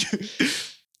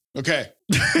 Okay.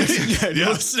 Yeah.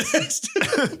 What's next?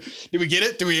 Did we get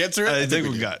it? Did we answer it? I think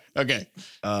we did. got. Okay.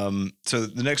 So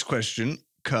the next question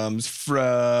comes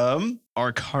from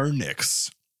Arcarnix,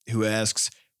 who asks,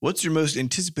 "What's your most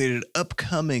anticipated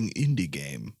upcoming indie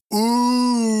game?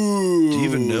 Ooh. Do you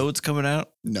even know what's coming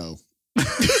out?" No.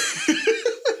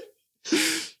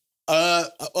 How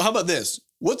about this?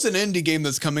 What's an indie game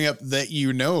that's coming up that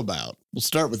you know about? We'll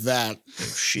start with that. Oh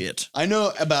shit! I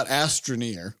know about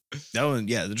Astroneer. That one,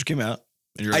 yeah, that just came out.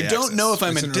 in I early don't access. know if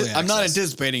I'm It's in early I'm not access.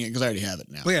 anticipating it because I already have it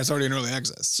now. Well, yeah, it's already in early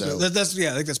access. So- So that's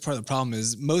I think that's part of the problem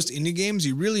is most indie games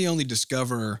you really only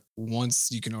discover once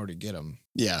you can already get them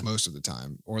Yeah. most of the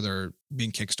time, or they're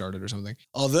being kickstarted or something.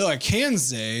 Although I can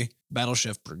say Battle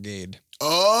Chef Brigade.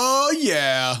 Oh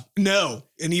yeah. No,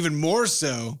 and even more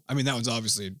so. I mean, that one's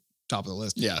obviously top of the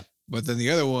list. Yeah. But then the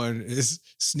other one is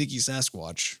Sneaky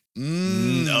Sasquatch.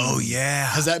 Oh yeah.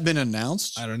 Has that been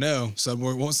announced? I don't know. So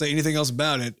we won't say anything else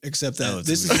about it except that Oh, it's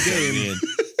this is a amazing.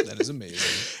 game that is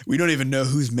amazing. We don't even know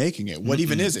who's making it. What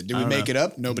even is it? Did I we don't make know. it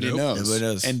up? Nobody Nope. knows. Nobody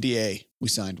knows. NDA. We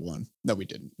signed one. No, we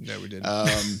didn't. No, we didn't.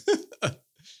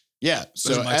 Yeah. So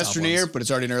Those are my top Astroneer, ones. but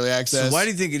it's already in early access. So why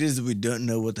do you think it is that we don't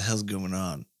know what the hell's going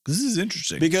on? Because this is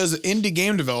interesting. Because indie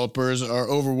game developers are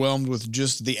overwhelmed with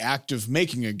just the act of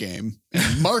making a game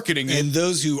and marketing it. and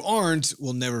those who aren't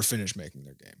will never finish making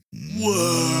their game.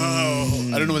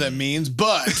 Whoa. I don't know what that means,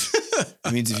 but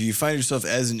It means if you find yourself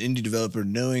as an indie developer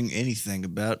knowing anything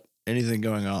about anything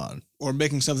going on. Or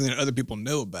making something that other people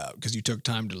know about because you took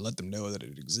time to let them know that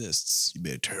it exists. You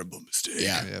made a terrible mistake.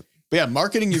 Yeah. Yep. But yeah,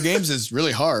 marketing your games is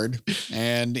really hard,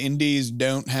 and indies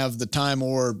don't have the time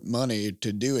or money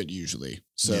to do it usually.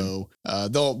 So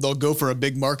they'll go for a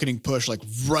big marketing push like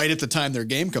right at the time their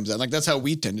game comes out. Like that's how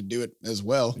we tend to do it as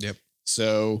well. Yep.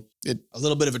 So A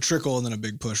little bit of a trickle and then a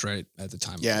big push right at the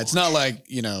time. of it's launch. not like,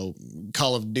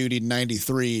 Call of Duty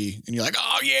 93 and you're like,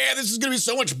 oh yeah, this is going to be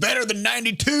so much better than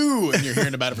 92. And you're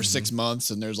hearing about it for 6 months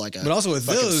and there's like a But also with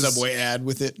fucking those, Subway ad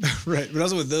with it. right? But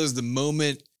also with those, the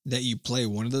moment that you play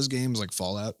one of those games like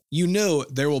Fallout, you know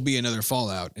there will be another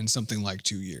Fallout in something like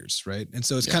 2 years, right? And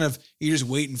so it's Yeah. kind of you're just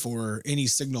waiting for any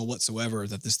signal whatsoever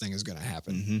that this thing is going to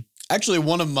happen. Mm-hmm. Actually,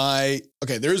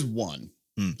 there's one.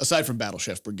 Aside from Battle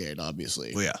Chef Brigade,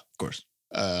 obviously. Well, yeah, of course.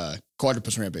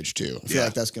 Quadrupus Rampage 2. I feel Yeah.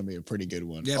 like that's going to be a pretty good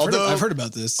one. Yeah, although I've heard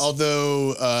about this,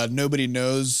 although nobody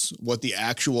knows what the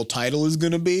actual title is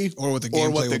going to be or what the or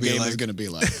gameplay what the will be game like, is going to be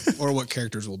like. or what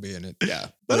characters will be in it. Yeah.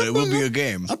 But it will be a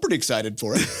game. I'm pretty excited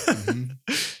for it. Mhm.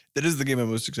 That is the game I'm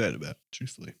most excited about,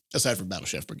 truthfully. Aside from Battle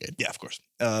Chef Brigade. Yeah, of course.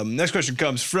 Next question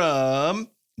comes from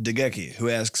Degeki, who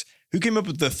asks, who came up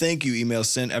with the thank you email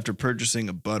sent after purchasing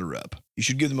a Butter Up? You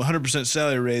should give them a 100%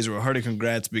 salary raise or a hearty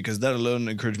congrats because that alone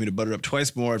encouraged me to butter up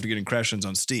twice more after getting Crashlands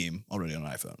on Steam, already on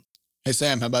iPhone. Hey,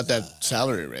 Sam, how about that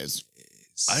salary raise?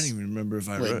 I don't even remember if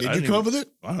I Wait, wrote did I you didn't come even- up with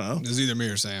it? I don't know. It was either me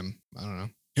or Sam. I don't know.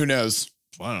 Who knows?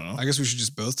 I don't know. I guess we should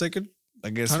just both take it. I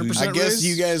guess 100%. I guess raise?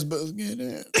 you guys both get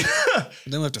it.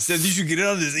 Then we have to. Said you should get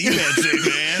on this email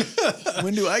chain, man.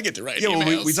 When do I get to write Yeah, well,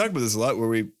 we emails? talked about this a lot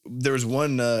where there was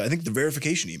one, I think the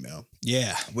verification email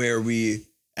Yeah. where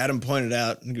Adam pointed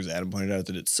out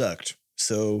that it sucked.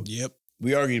 So Yep.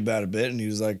 we argued about it a bit and he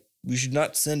was like, we should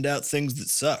not send out things that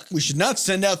suck. We should not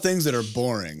send out things that are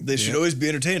boring. They should always be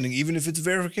entertaining, even if it's a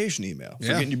verification email. For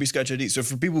Yeah. getting your B-Scotch ID. So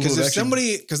for people who Because have if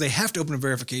actually, because they have to open a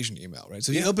verification email, right?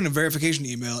 So if you open a verification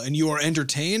email and you are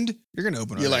entertained, you're going to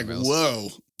open. You're our like, emails. whoa,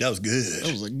 that was good.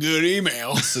 that was a good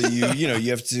email. So you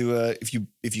have to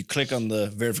if you click on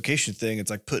the verification thing, it's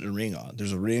like putting a ring on.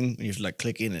 There's a ring and you have to like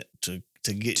click in it to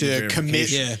get To your commit-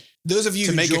 verification. Yeah. Those of you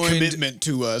to who make joined, a commitment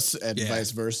to us and Yeah. vice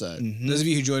versa. Mhm. Those of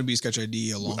you who joined B-Scotch ID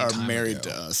a long Are time married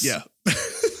ago. to us. Yeah.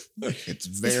 It's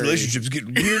This very relationship's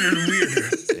getting weirder and weirder.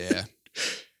 Yeah.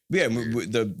 Yeah,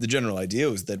 the general idea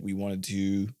was that we wanted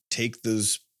to take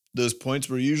those points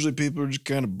where usually people are just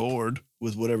kind of bored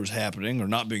with whatever's happening or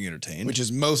not being entertained, which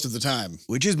is most of the time.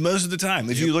 which is most of the time.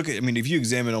 If you look at, if you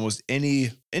examine almost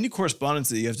any correspondence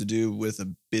that you have to do with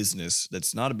a business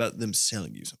that's not about them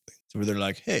selling you something, so where they're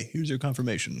like, "Hey, here's your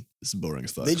confirmation. This is boring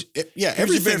as fuck."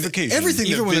 Everything verification. Everything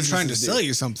Even that when they're trying to businesses sell do.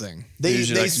 you something. They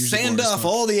Usually like- usually sand boring as off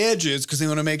fuck. all the edges because they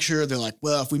want to make sure they're like,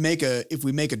 well, if we make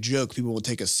a joke, people will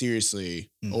take us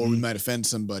seriously, or we might offend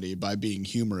somebody by being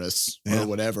humorous Yeah. or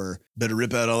whatever. Better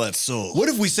rip out all that soul. What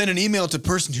if we send an email to a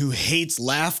person who hates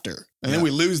laughter and then Yeah.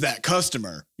 we lose that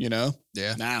customer? You know?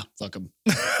 Yeah. Nah, fuck them.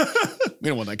 We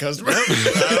don't want that customer.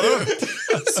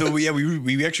 So we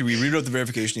rewrote the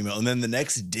verification email, and then the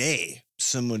next day,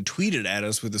 someone tweeted at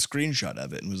us with a screenshot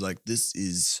of it and was like, "This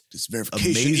is This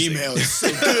verification amazing." email is so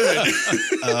good.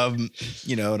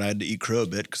 And I had to eat crow a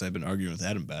bit because I've been arguing with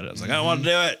Adam about it. I was like, I don't want to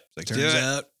do it. Like, do Turns it.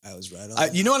 out I was right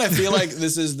on. You know what I feel like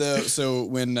this is so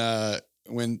when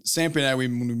Sampi and I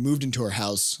when we moved into our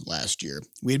house last year,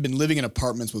 we had been living in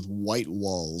apartments with white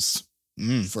walls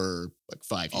for like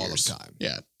 5 all years. the time.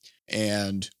 Yeah.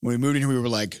 And when we moved in here, we were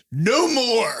like, no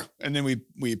more. And then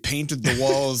we painted the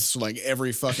walls like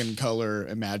every fucking color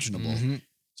imaginable. Mhm. So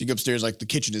you go upstairs, like the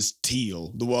kitchen is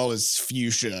teal, the wall is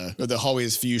fuchsia, or the hallway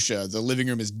is fuchsia, the living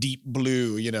room is deep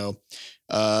blue,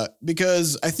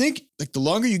 because I think like the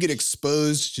longer you get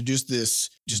exposed to just this,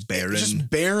 Just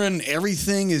barren.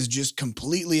 everything is just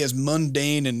completely as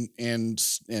mundane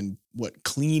and what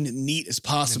clean and neat as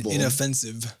possible.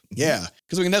 Inoffensive. Yeah.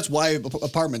 Because that's why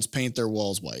apartments paint their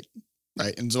walls white.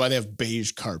 Right. And so why they have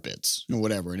beige carpets or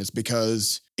whatever. And it's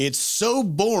because it's so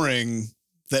boring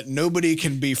that nobody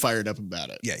can be fired up about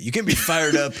it. Yeah, you can't be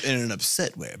fired up in an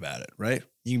upset way about it, right?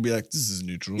 You can be like, this is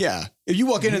neutral. Yeah. If you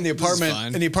walk in the This is apartment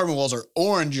fine. and the apartment walls are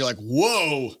orange, you're like,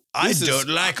 whoa. I don't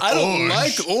like I don't orange.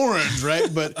 like orange,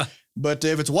 right? But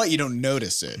if it's white, you don't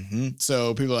notice it. Mhm.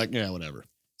 So people are like, yeah, whatever.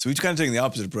 So we've kind of taken the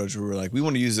opposite approach where we're like, we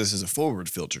want to use this as a forward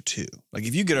filter too. Like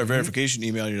if you get our verification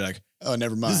email and you're like, Oh,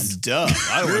 never this is mind. dumb.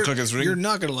 I don't want to click this You're ring.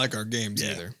 not going to like our games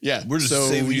Yeah. either. Yeah. We're just so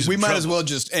saving you some we might as trouble. well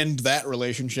just end that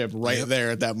relationship right Yep. there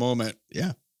at that moment.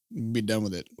 Yeah. Be done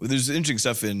with it. Well, there's interesting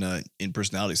stuff in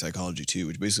personality psychology too,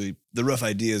 which basically the rough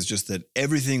idea is just that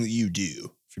everything that you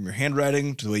do, from your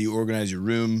handwriting to the way you organize your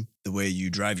room, the way you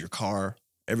drive your car,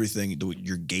 everything,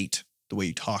 your gait, the way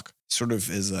you talk, sort of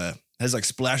has has like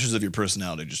splashes of your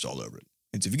personality just all over it.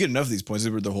 And so if you get enough of these points, this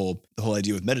is where the whole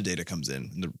idea with metadata comes in.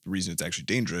 And the reason it's actually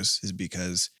dangerous is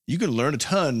because you can learn a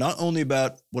ton, not only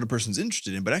about what a person's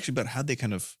interested in, but actually about how they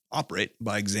kind of operate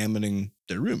by examining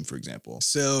their room, for example.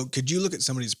 So could you look at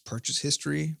somebody's purchase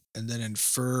history and then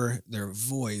infer their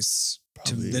voice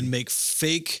to then make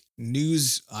fake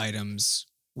news items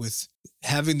with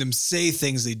having them say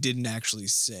things they didn't actually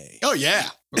say? Oh, yeah.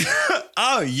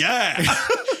 Oh, yeah.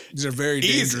 These are very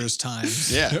Easy. dangerous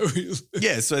times. Yeah.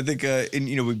 Yeah. So I think,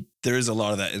 there is a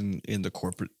lot of that in the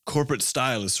corporate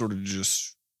style is sort of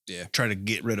just try to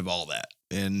get rid of all that.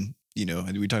 And,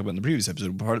 and we talked about in the previous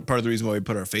episode, part of the reason why we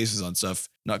put our faces on stuff,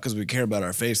 not because we care about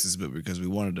our faces, but because we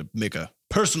wanted to make a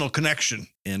personal connection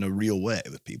in a real way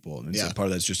with people. And so part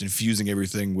of that's just infusing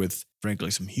everything with,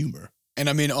 frankly, some humor. And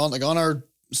I mean, on our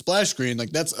splash screen,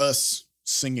 like that's us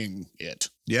singing it.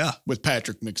 Yeah. With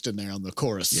Patrick mixed in there on the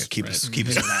chorus. Yeah. Keep right? us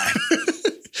alive.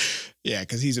 Yeah,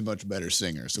 because he's a much better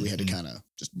singer. So we had to kind of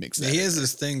just mix that. He in has there.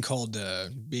 this thing called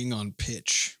being on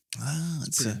pitch.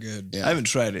 It's Pretty good. Yeah. I haven't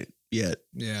tried it yet.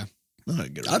 Yeah. I'm gonna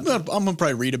get I'm gonna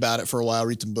probably read about it for a while,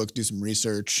 read some books, do some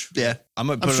research. Yeah. I'm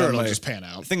gonna put I'm it sure on it'll my, just pan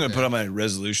I out. think I'm gonna put on my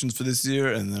resolutions for this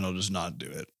year and then I'll just not do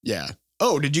it. Yeah.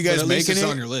 Oh, did you But guys at make least it's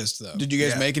any? on your list, though. Did you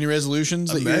guys Yeah. make any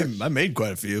resolutions? That you I made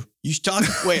quite a few. You should talk.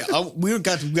 Wait, we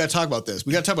got to talk about this.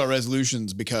 We got to talk about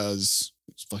resolutions because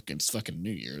it's fucking New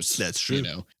Year's. That's true. You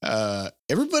know,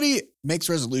 everybody makes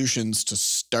resolutions to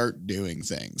start doing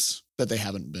things that they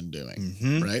haven't been doing.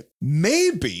 Mm-hmm. Right?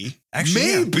 Maybe,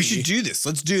 Actually, we should do this.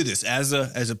 Let's do this as a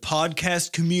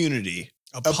podcast community.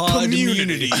 a pod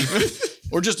community,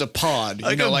 or just a pod.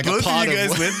 You know, like a both pod of you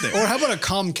guys of went there. Or how about a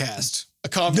Comcast? a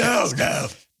Comcast. No.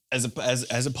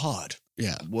 As a pod,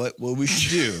 Yeah. what we should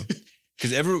do,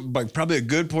 because probably a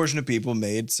good portion of people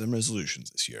made some resolutions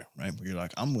this year, right? Where you're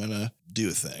like, I'm gonna do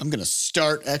a thing. I'm gonna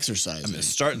start exercising. I'm gonna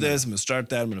start this. I'm gonna start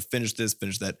that. I'm gonna finish this.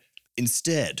 Finish that.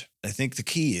 Instead, I think the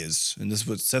key is, and this is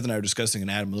what Seth and I were discussing and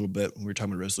Adam a little bit when we were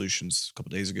talking about resolutions a couple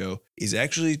days ago, is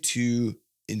actually to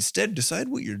instead decide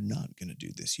what you're not gonna do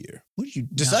this year. What do you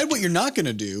Decide not what do? you're not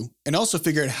gonna do, and also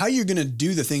figure out how you're gonna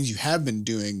do the things you have been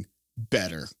doing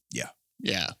better. Yeah.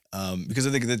 Yeah. Because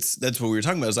I think that's what we were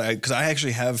talking about. Because I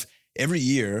actually have every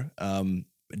year,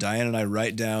 Diane and I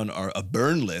write down a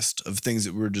burn list of things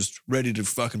that we're just ready to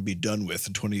fucking be done with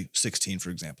in 2016,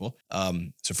 for example.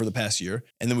 So for the past year,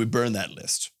 and then we burn that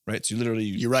list, right? So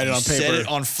you write it on set paper, it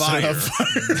on set it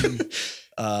fire, on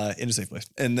fire. in a safe place,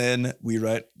 and then we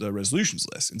write the resolutions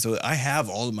list. And so I have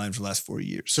all of mine for the last 4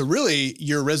 years. So really,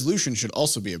 your resolution should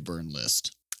also be a burn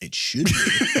list. It should be.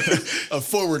 A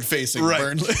forward-facing Right.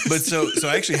 burn list. But so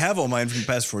I actually have all mine from the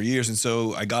past 4 years, and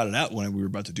so I got it out when we were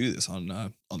about to do this on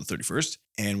the 31st,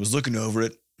 and was looking over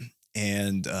it,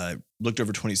 and looked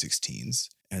over 2016s,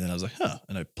 and then I was like, huh,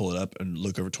 and I pull it up and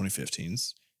look over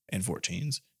 2015s and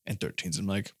 14s and 13s. I'm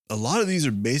like, a lot of these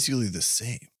are basically the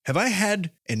same. Have I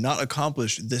had and not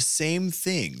accomplished the same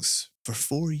things for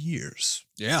 4 years?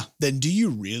 Yeah. Then do you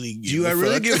really give Do a I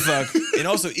really fuck? give a fuck? And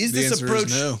also, is The this answer is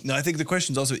approach? no. I think the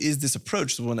question is also, is this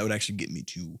approach the one that would actually get me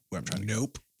to where I'm trying to go?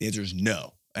 Nope. The answer is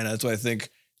no. And that's why I think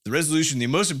the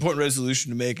most important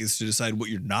resolution to make is to decide what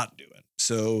you're not doing.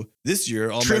 So this year,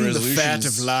 all Trim my the resolutions. fat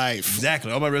of life.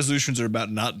 Exactly. All my resolutions are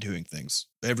about not doing things.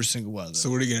 Every single one of them. So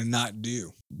what are you going to not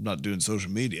do? Not doing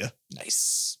social media.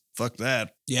 Nice. Fuck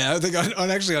that. Yeah, I think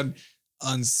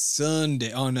on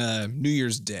Sunday, on New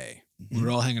Year's Day, we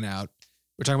were all hanging out.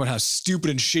 We're talking about how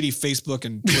stupid and shitty Facebook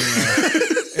and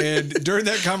Twitter are. And during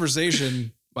that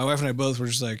conversation, my wife and I both were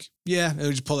just like, yeah, and we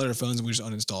just pulled out our phones and we just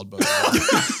uninstalled both.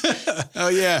 Oh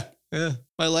yeah. Yeah.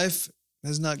 My life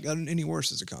has not gotten any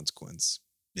worse as a consequence.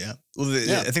 Yeah. Well,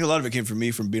 Yeah. I think a lot of it came from me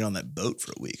from being on that boat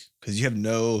for a week because you have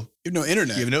no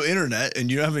internet. internet and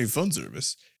you don't have any phone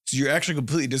service. So you're actually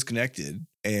completely disconnected.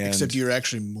 And Except you're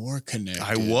actually more connected.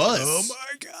 I was. Oh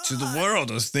my God. To the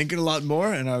world. I was thinking a lot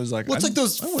more and I was like, Well, it's like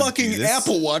those I wanna do fucking this.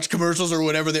 Apple Watch commercials or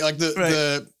whatever. They like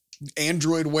the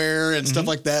Android Wear and stuff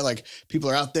like that. Like people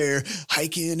are out there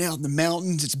hiking out in the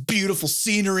mountains. It's beautiful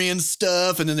scenery and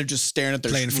stuff, and then they're just staring at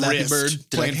their Playing Flappy wrist, Bird.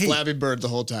 They're playing like, "Hey, Flappy Bird the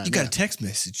whole time. You got a text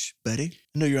message, buddy.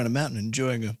 I know you're on a mountain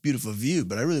enjoying a beautiful view,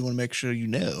 but I really want to make sure you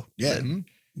know. Yeah. that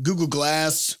Google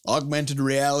Glass, augmented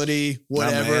reality,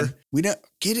 whatever. man. We don't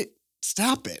get it.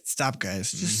 Stop it. Stop,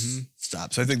 guys. Just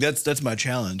stop. So I think that's my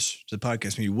challenge to the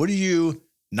podcast meeting. What are you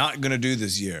not going to do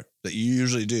this year that you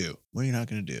usually do? What are you not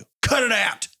going to do? Cut it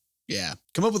out. Yeah.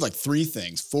 Come up with like 3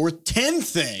 things, 4, 10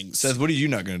 things. Seth, what are you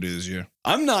not going to do this year?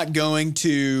 I'm not going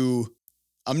to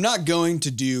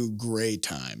do gray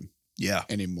time Yeah.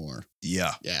 anymore.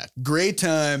 Yeah. Yeah. Gray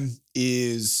time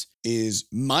is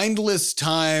mindless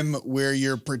time where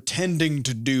you're pretending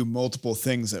to do multiple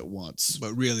things at once.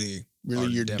 But really, Really, are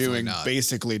you're definitely doing not.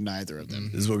 basically neither of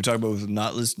them. This is what we talk about with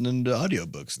not listening to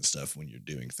audiobooks and stuff when you're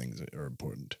doing things that are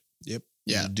important. Yep.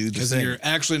 Yeah. You do the Because thing. you're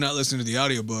actually not listening to the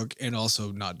audiobook and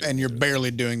also not doing And you're it. barely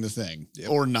doing the thing Yep.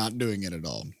 or not doing it at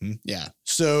all. Mhm. Yeah.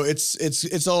 So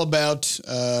it's all about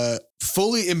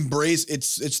fully embrace.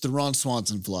 It's the Ron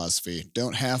Swanson philosophy.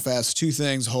 Don't half-ass two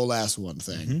things, whole-ass one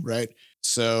thing. Mhm. Right.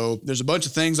 So there's a bunch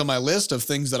of things on my list of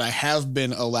things that I have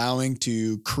been allowing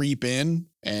to creep in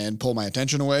and pull my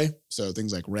attention away. So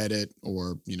things like Reddit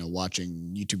or,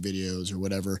 watching YouTube videos or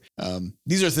whatever.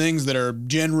 These are things that are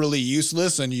generally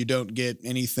useless and you don't get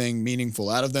anything meaningful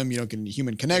out of them. You don't get any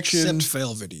human connection. Except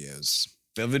fail videos.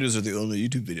 Fail videos are the only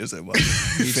YouTube videos I watch.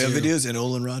 Fail too. videos and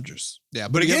Olin Rogers. Yeah,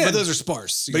 but again- those are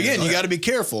sparse. But again, you gotta- got to be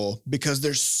careful because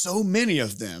there's so many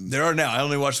of them. There are now. I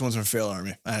only watch the ones from Fail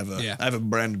Army. I have Yeah. a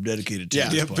brand dedicated to Yeah.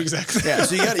 this Yep, point. exactly. Yeah,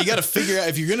 so you got to figure out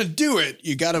if you're gonna do it,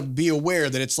 you got to be aware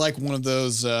that it's like one of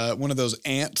those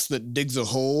ants that digs a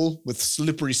hole with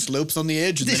slippery slopes on the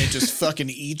edge, and then it just fucking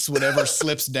eats whatever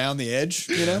slips down the edge.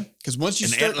 Because once you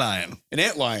An start antlion. an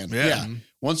antlion, Yeah. yeah.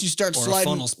 Once you start Or a sliding,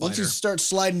 funnel once you spider. start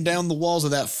sliding down the walls of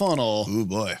that funnel, Ooh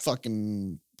boy.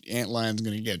 fucking antlion's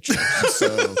gonna get you.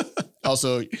 So.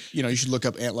 Also, you should look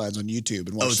up antlions on YouTube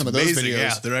and watch it's some of those amazing. videos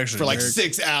Yeah, they're actually for like very-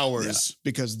 6 hours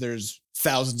because there's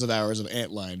thousands of hours of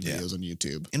antlion Yeah. videos on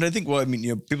YouTube. And I think,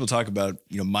 people talk about,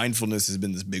 mindfulness has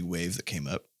been this big wave that came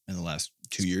up in the last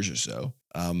 2 years or so.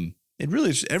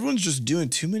 Everyone's just doing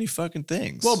too many fucking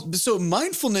things. Well, so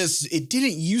mindfulness, it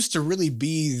didn't used to really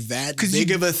be that 'Cause big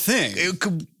you- of a thing.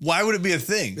 why would it be a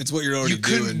thing? It's what you're already You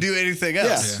couldn't doing. do anything Yeah,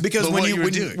 else. because but when what you were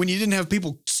when, doing. when you didn't have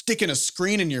people sticking a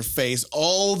screen in your face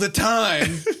all the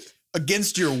time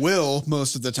against your will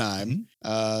most of the time,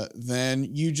 then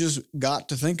you just got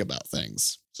to think about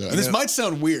things. So and this Yeah. might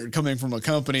sound weird coming from a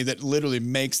company that literally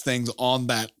makes things on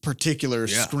that particular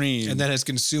Yeah. screen. And that has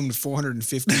consumed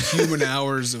 450 human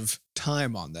hours of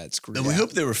time on that screen. And we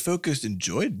hope they were focused,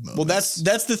 enjoyed moments. well,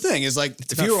 that's the thing is like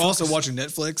if you were also watching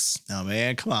Netflix, Oh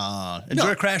man, come on. No,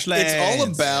 Enjoy Crash Land. it's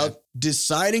all about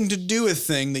deciding to do a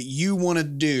thing that you want to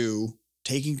do,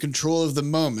 taking control of the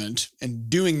moment and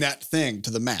doing that thing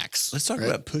to the max. Let's talk right?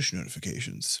 about push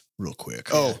notifications real quick.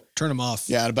 Oh, turn them off.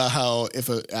 yeah, and about how if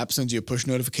an app sends you a push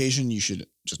notification, you should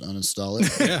just uninstall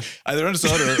it. Yeah. Either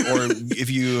uninstall it or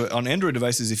if you, on Android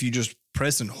devices, if you just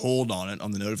press and hold on it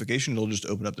on the notification, it'll just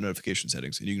open up the notification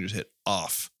settings and you can just hit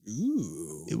off.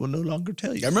 Ooh. It will no longer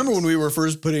tell you. I remember when we were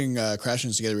first putting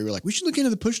Crashlands together, we were like, we should look into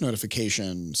the push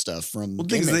notification stuff from Well,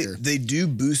 Game things Maker. they do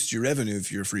boost your revenue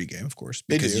if you're a free game, of course,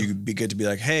 They because do. you get to be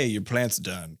like, hey, your plant's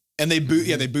done. And they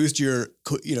boost your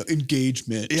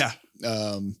engagement. Yeah.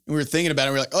 And we were thinking about it.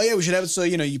 We were like, oh yeah, we should have it so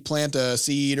you plant a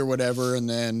seed or whatever, and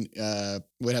then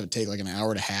we'd have it take like an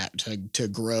hour to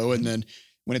grow, and then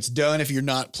when it's done, if you're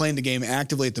not playing the game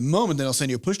actively at the moment, then I'll send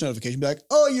you a push notification, be like,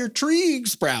 oh, your tree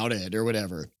sprouted or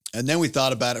whatever. And then we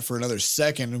thought about it for another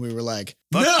second, and we were like,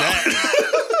 Fuck no.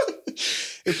 that.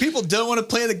 If people don't want to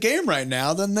play the game right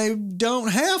now, then they don't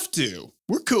have to.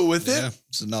 We're cool with it. Yeah.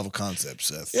 It's a novel concept,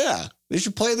 Seth. Yeah, they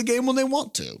should play the game when they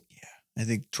want to. I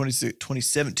think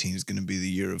 2017 is going to be the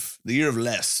year of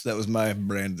less. That was my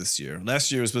brand this year.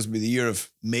 Last year was supposed to be the year of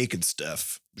making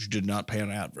stuff, which did not pan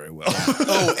out very well.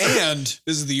 Oh, and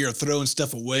This is the year of throwing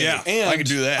stuff away. Yeah. And I can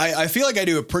do that. I feel like I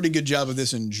do a pretty good job of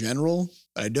this in general,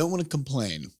 but I don't want to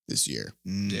complain this year.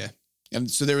 Yeah. And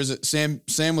so there was Sam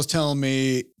was telling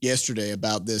me yesterday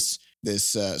about this.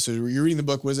 So you're reading the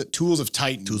book. Was it Tools of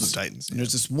Titans? Tools of Titans. And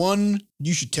there's this one.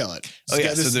 You should tell it. Oh,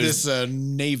 yeah, so This there's-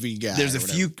 Navy guy. There's a or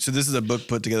whatever. few. So this is a book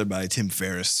put together by Tim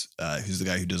Ferriss, who's the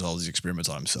guy who does all these experiments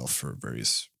on himself for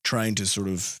various, trying to sort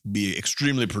of be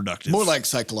extremely productive. more like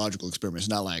psychological experiments,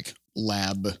 not like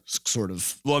lab sort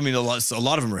of. well, I mean, a lot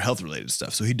of them are health related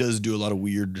stuff. So he does do a lot of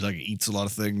weird, like eats a lot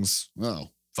of things, Oh,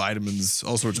 vitamins,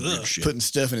 all sorts of weird Ugh. shit. putting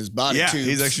stuff in his body. Yeah, tubes.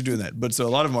 he's actually doing that. But so a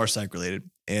lot of them are psych related,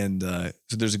 and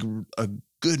so there's a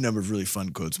good number of really fun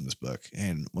quotes from this book.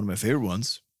 And one of my favorite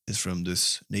ones is from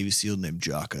this Navy SEAL named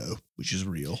Jocko, which is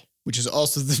real. which is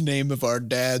also the name of our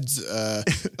dad's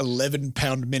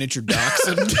 11-pound miniature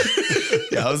dachshund.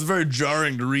 Yeah, it was very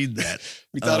jarring to read that.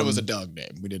 We thought it was a dog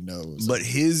name. We didn't know it was. But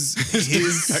his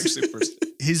Actually, first.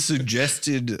 his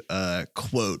suggested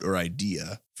quote or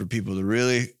idea for people to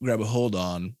really grab a hold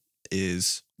on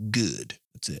is good.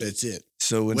 That's it. That's it.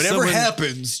 So when Whatever someone,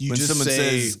 happens, you when just someone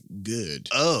say says- good.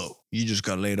 oh, you just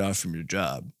got laid off from your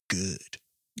job. Good.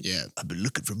 Yeah. I've been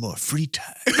looking for more free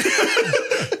time.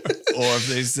 Or if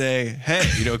they say, hey,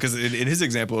 because in his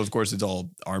example, of course, it's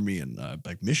all army and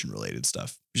like mission related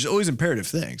stuff. There's always imperative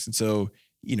things. And so,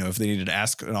 if they needed to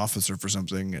ask an officer for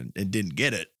something and didn't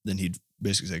get it, then he'd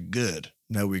basically say, good,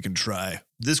 now we can try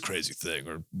this crazy thing.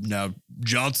 Or now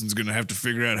Johnson's going to have to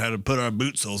figure out how to put our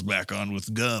boot soles back on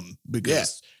with gum.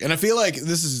 Because And I feel like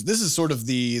this is sort of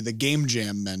the game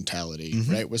jam mentality,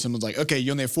 right? Where someone's like, okay,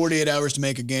 you only have 48 hours to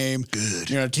make a game. Good.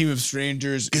 You're on a team of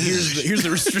strangers. Here's the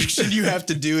restriction you have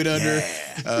to do it under.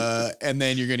 And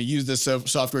then you're going to use this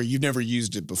software. You've never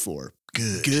used it before.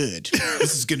 Good.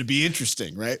 This is going to be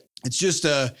interesting, right? It's just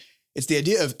it's the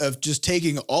idea of just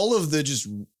taking all of the just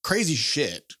crazy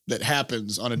shit that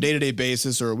happens on a day-to-day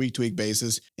basis or a week-to-week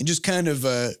basis and just kind of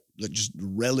just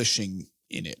relishing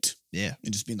in it. Yeah.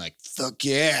 And just being like, fuck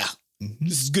yeah,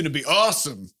 this is going to be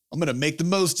awesome. I'm going to make the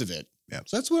most of it. Yeah.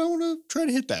 So that's what I want to try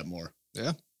to hit that more.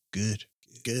 Yeah. Good.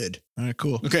 All right,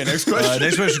 cool. Okay, next question.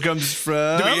 Next question comes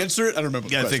from... Did we answer it? I don't remember.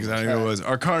 Yeah, I think so. I don't know what it was.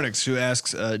 Arcarnix, who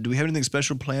asks, do we have anything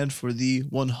special planned for the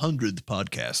 100th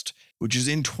podcast, which is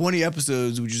in 20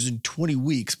 episodes, which is in 20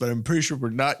 weeks, but I'm pretty sure we're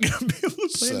not going to be able to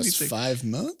So plan that's anything. 5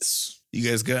 months? You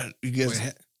guys,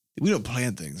 Wait, we don't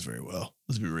plan things very well.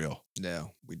 Let's be real.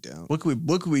 no, we don't. What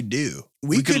could we do?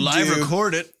 We could could live do-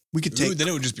 record it. We could Ooh, take then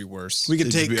it would just be worse. we could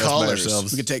It'd just take be us by callers.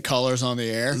 ourselves. We could take callers on the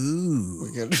air. Ooh.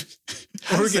 We could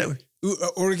How does that-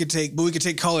 Or we could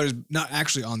take callers, not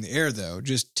actually on the air though.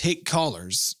 Just take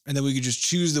callers, and then we could just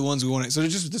choose the ones we want. So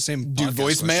it's just the same. do podcast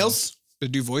voicemails. questions. To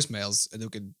do voicemails, and then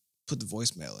we could put the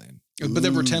voicemail in, but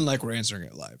then Ooh. pretend like we're answering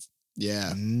it live.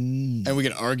 Yeah. Mm. And we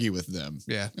can argue with them.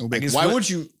 Yeah, And we'll be I like, guess why what- would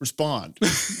you respond?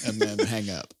 And then hang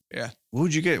up. What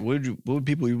would you get? What would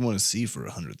people even want to see for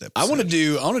 100th episode? I want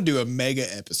to do a mega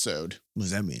episode. What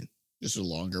does that mean? Just a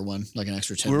longer one, like an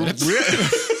extra 10 We're, minutes.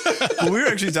 we were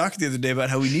actually talking the other day about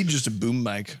how we need just a boom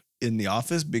mic in the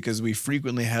office because we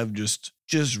frequently have just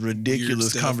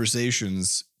ridiculous stuff.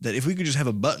 conversations that if we could just have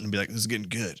a button and be like, this is getting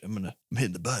good. I'm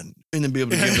hitting the button and then be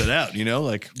able to give that out,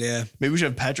 Like yeah. maybe we should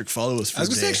have Patrick follow us for I was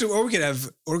a gonna day. say actually, or we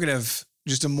could have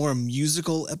just a more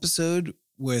musical episode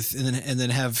with, and then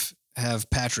have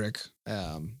Patrick,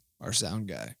 our sound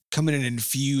guy, come in and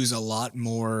infuse a lot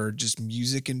more just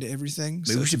music into everything.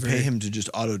 Maybe we it's should very- pay him to just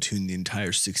auto-tune the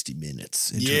entire 60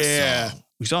 minutes into Yeah. a song.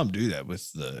 We saw him do that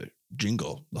with the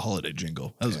jingle, the holiday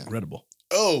jingle. That was Yeah. incredible.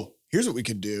 Oh, here's what we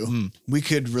could do. Hmm. We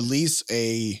could release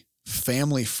a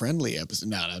family-friendly episode.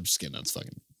 No, I'm just kidding. That's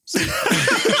fucking...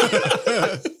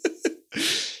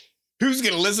 Who's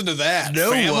going to listen to that?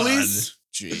 No Families?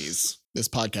 Jeez. This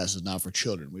podcast is not for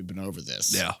children. We've been over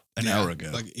this. Yeah, an Yeah, hour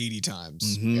ago. like 80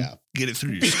 times. Mhm. Yeah. Get it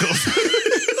through your skull.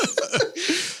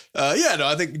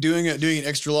 I think doing an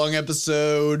extra long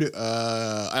episode.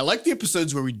 I like the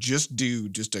episodes where we just do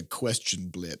a question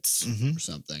blitz Mhm. or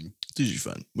something. It's usually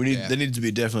fun. Yeah. They need to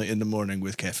be definitely in the morning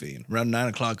with caffeine. Around 9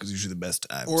 o'clock is usually the best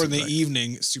time. Or in the Seems like.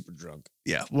 evening, super drunk.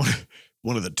 Yeah,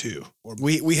 one of the two. Or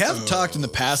We have talked in the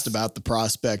both. past about the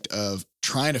prospect of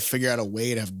trying to figure out a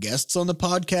way to have guests on the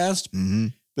podcast, Mm-hmm.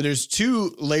 but there's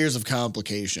 2 layers of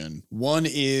complication. One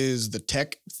is the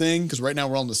tech thing, because right now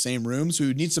we're all in the same room, so we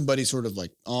would need somebody sort of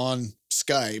like on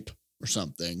Skype or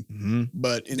something. Mm-hmm.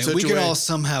 But in that such we a can way, all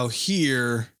somehow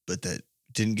hear But that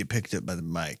didn't get picked up by the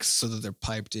mics. so that they're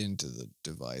piped into the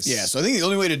device. yeah. So I think the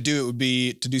only way to do it would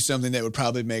be to do something that would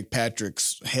probably make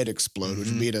Patrick's head explode, which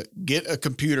would be to get a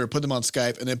computer, put them on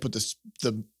Skype, and then put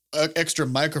the extra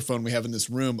microphone we have in this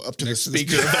room up to Next to the the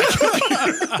speaker. of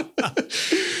that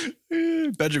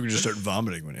computer. Patrick would just start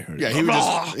vomiting when he heard Yeah, it.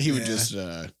 he would Yeah. just.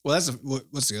 Well,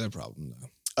 what's the other problem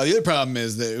though? The other problem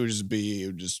is that it would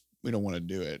just we don't want to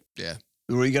do it.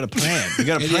 Well, you got to plan. You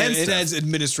got to It, plan it stuff. adds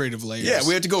administrative layers. Yeah,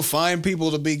 we have to go find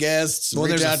people to be guests. Well,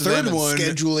 Well, reach there's a out to third them and one,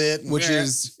 schedule it, which Yeah.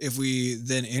 is if we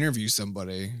then interview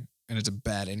somebody and it's a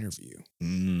bad interview,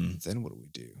 Mm. then what do we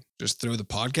do? Just throw the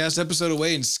podcast episode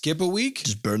away and skip a week?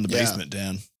 Just burn the Yeah. basement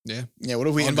down. Yeah. yeah. What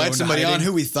if we All go invite into somebody on hiding.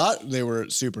 who we thought they were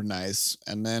super nice,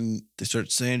 and then They start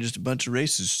saying just a bunch of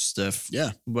racist stuff.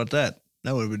 Yeah. What about that?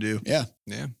 Now what do we do? Yeah.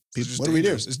 People- just what do we do?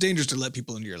 dangerous. It's dangerous to let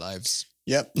people into your lives.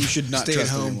 yep, you should not Stay at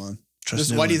trust home. anyone. Trust This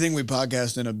is no why do you one. think we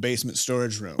podcast in a basement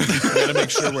storage room? We got to make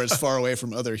sure we're as far away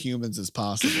from other humans as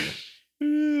possible.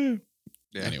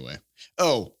 Yeah. Anyway,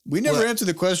 we never What? answered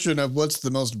the question of what's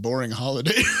the most boring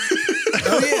holiday.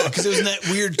 Oh yeah, because it was in that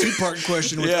weird 2-part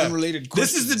question with Yeah. unrelated This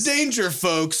questions. is the danger,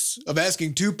 folks, of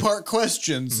asking 2-part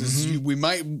questions. Is we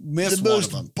might miss The one most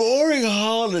of them. boring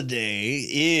holiday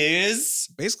is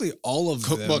Basically all of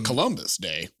them. Well, Columbus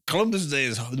Day. Columbus Day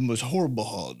is the most horrible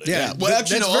holiday. Yeah. Well, Well,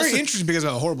 actually, that's no, very also- interesting because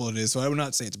of how horrible it is. So I would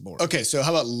not say it's boring. Okay, so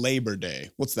how about Labor Day?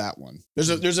 What's that one? There's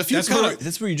a few That's kind where- of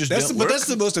That's where you just That's don't but work. that's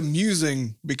the most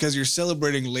amusing because you're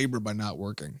celebrating labor by not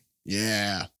working.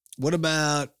 yeah. What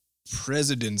about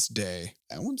President's Day?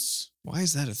 That one's. Why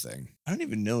is that a thing? I don't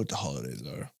even know what the holidays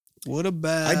are. What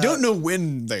about? I don't know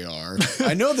when they are.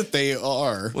 I know that they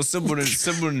are. Well, someone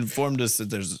informed us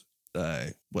that there's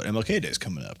MLK Day is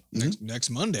coming up. Next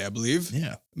Monday, I believe.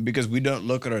 Yeah, because we don't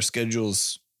look at our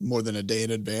schedules. More than a day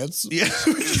in advance. Yeah,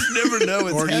 we just never know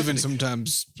what's Or happening. even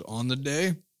sometimes on the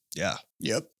day. Yeah,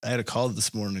 Yep. I had a call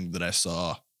this morning that I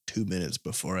saw 2 minutes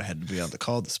before I had to be on the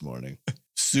call this morning.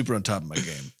 Super on top of my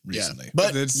game recently. Yeah. But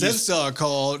But then Seth saw a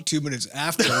call 2 minutes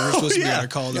after we were supposed to be on a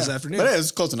call this afternoon. But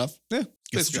it's close enough. yeah, Gets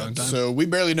it's the job on done. time. So we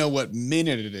barely know what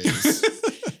minute it is.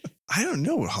 I don't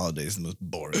know what holiday is the most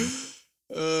boring.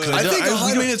 I think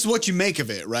I mean it's what you make of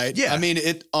it, right? Yeah. I mean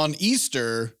it on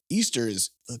Easter. Easter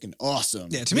is fucking awesome.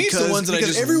 Yeah, to me, it's the ones that I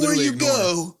because just everywhere literally you ignore.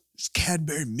 go, there's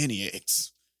Cadbury mini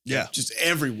eggs. Yeah. Just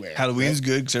everywhere. Halloween's right?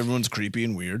 good because everyone's creepy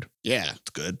and weird. Yeah. It's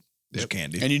good. There's Yep.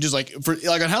 candy. And you just like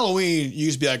on Halloween, you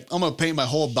just be like, I'm gonna paint my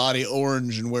whole body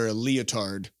orange and wear a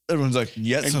leotard Everyone's like,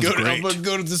 yeah, that and sounds I'm great. gonna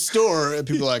go to the store and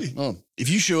people are like, oh, If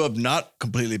you show up not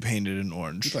completely painted in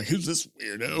orange, it's like, who's this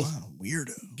weirdo? wow,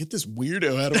 weirdo. Get this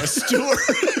weirdo out of my store.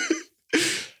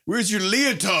 Where's your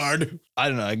leotard? I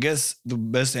don't know. I guess the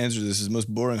best answer to this is most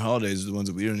boring holidays are the ones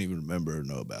that we don't even remember or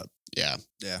know about. Yeah,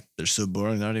 They're so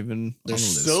boring, not even they're on the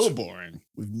list. so boring.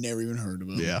 We've never even heard of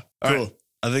them. Yeah. All Cool. right.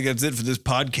 I think that's it for this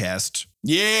podcast.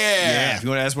 Yeah. If you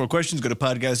want to ask more questions, go to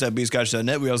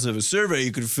podcast.bscotch.net. We also have a survey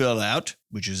you can fill out,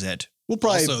 which is at We'll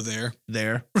probably Also there.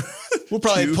 there. we'll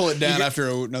probably Two. pull it down after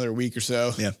another week or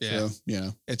so. Yeah. Yeah. So, you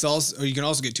know, It's also, or you can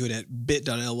also get to it at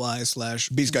bit.ly/.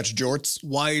 B-Scotch jorts.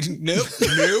 Y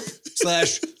nope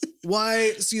slash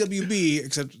YCWB,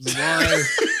 except the Y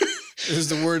is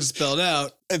the word spelled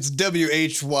out. It's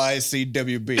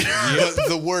WHYCWB. But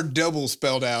the word double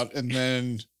spelled out, and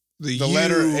then The The U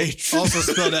letter H. also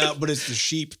spelled out, but it's the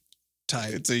sheep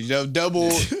type. it's a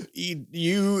double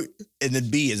U And then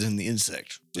B is in the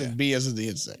insect. and B as in the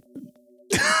insect.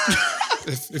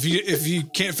 If you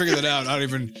can't figure that out, I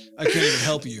can't even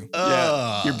help you.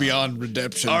 Yeah, you're beyond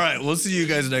redemption. All right. We'll see you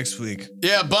guys next week.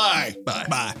 Yeah, bye. Bye.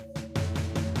 Bye.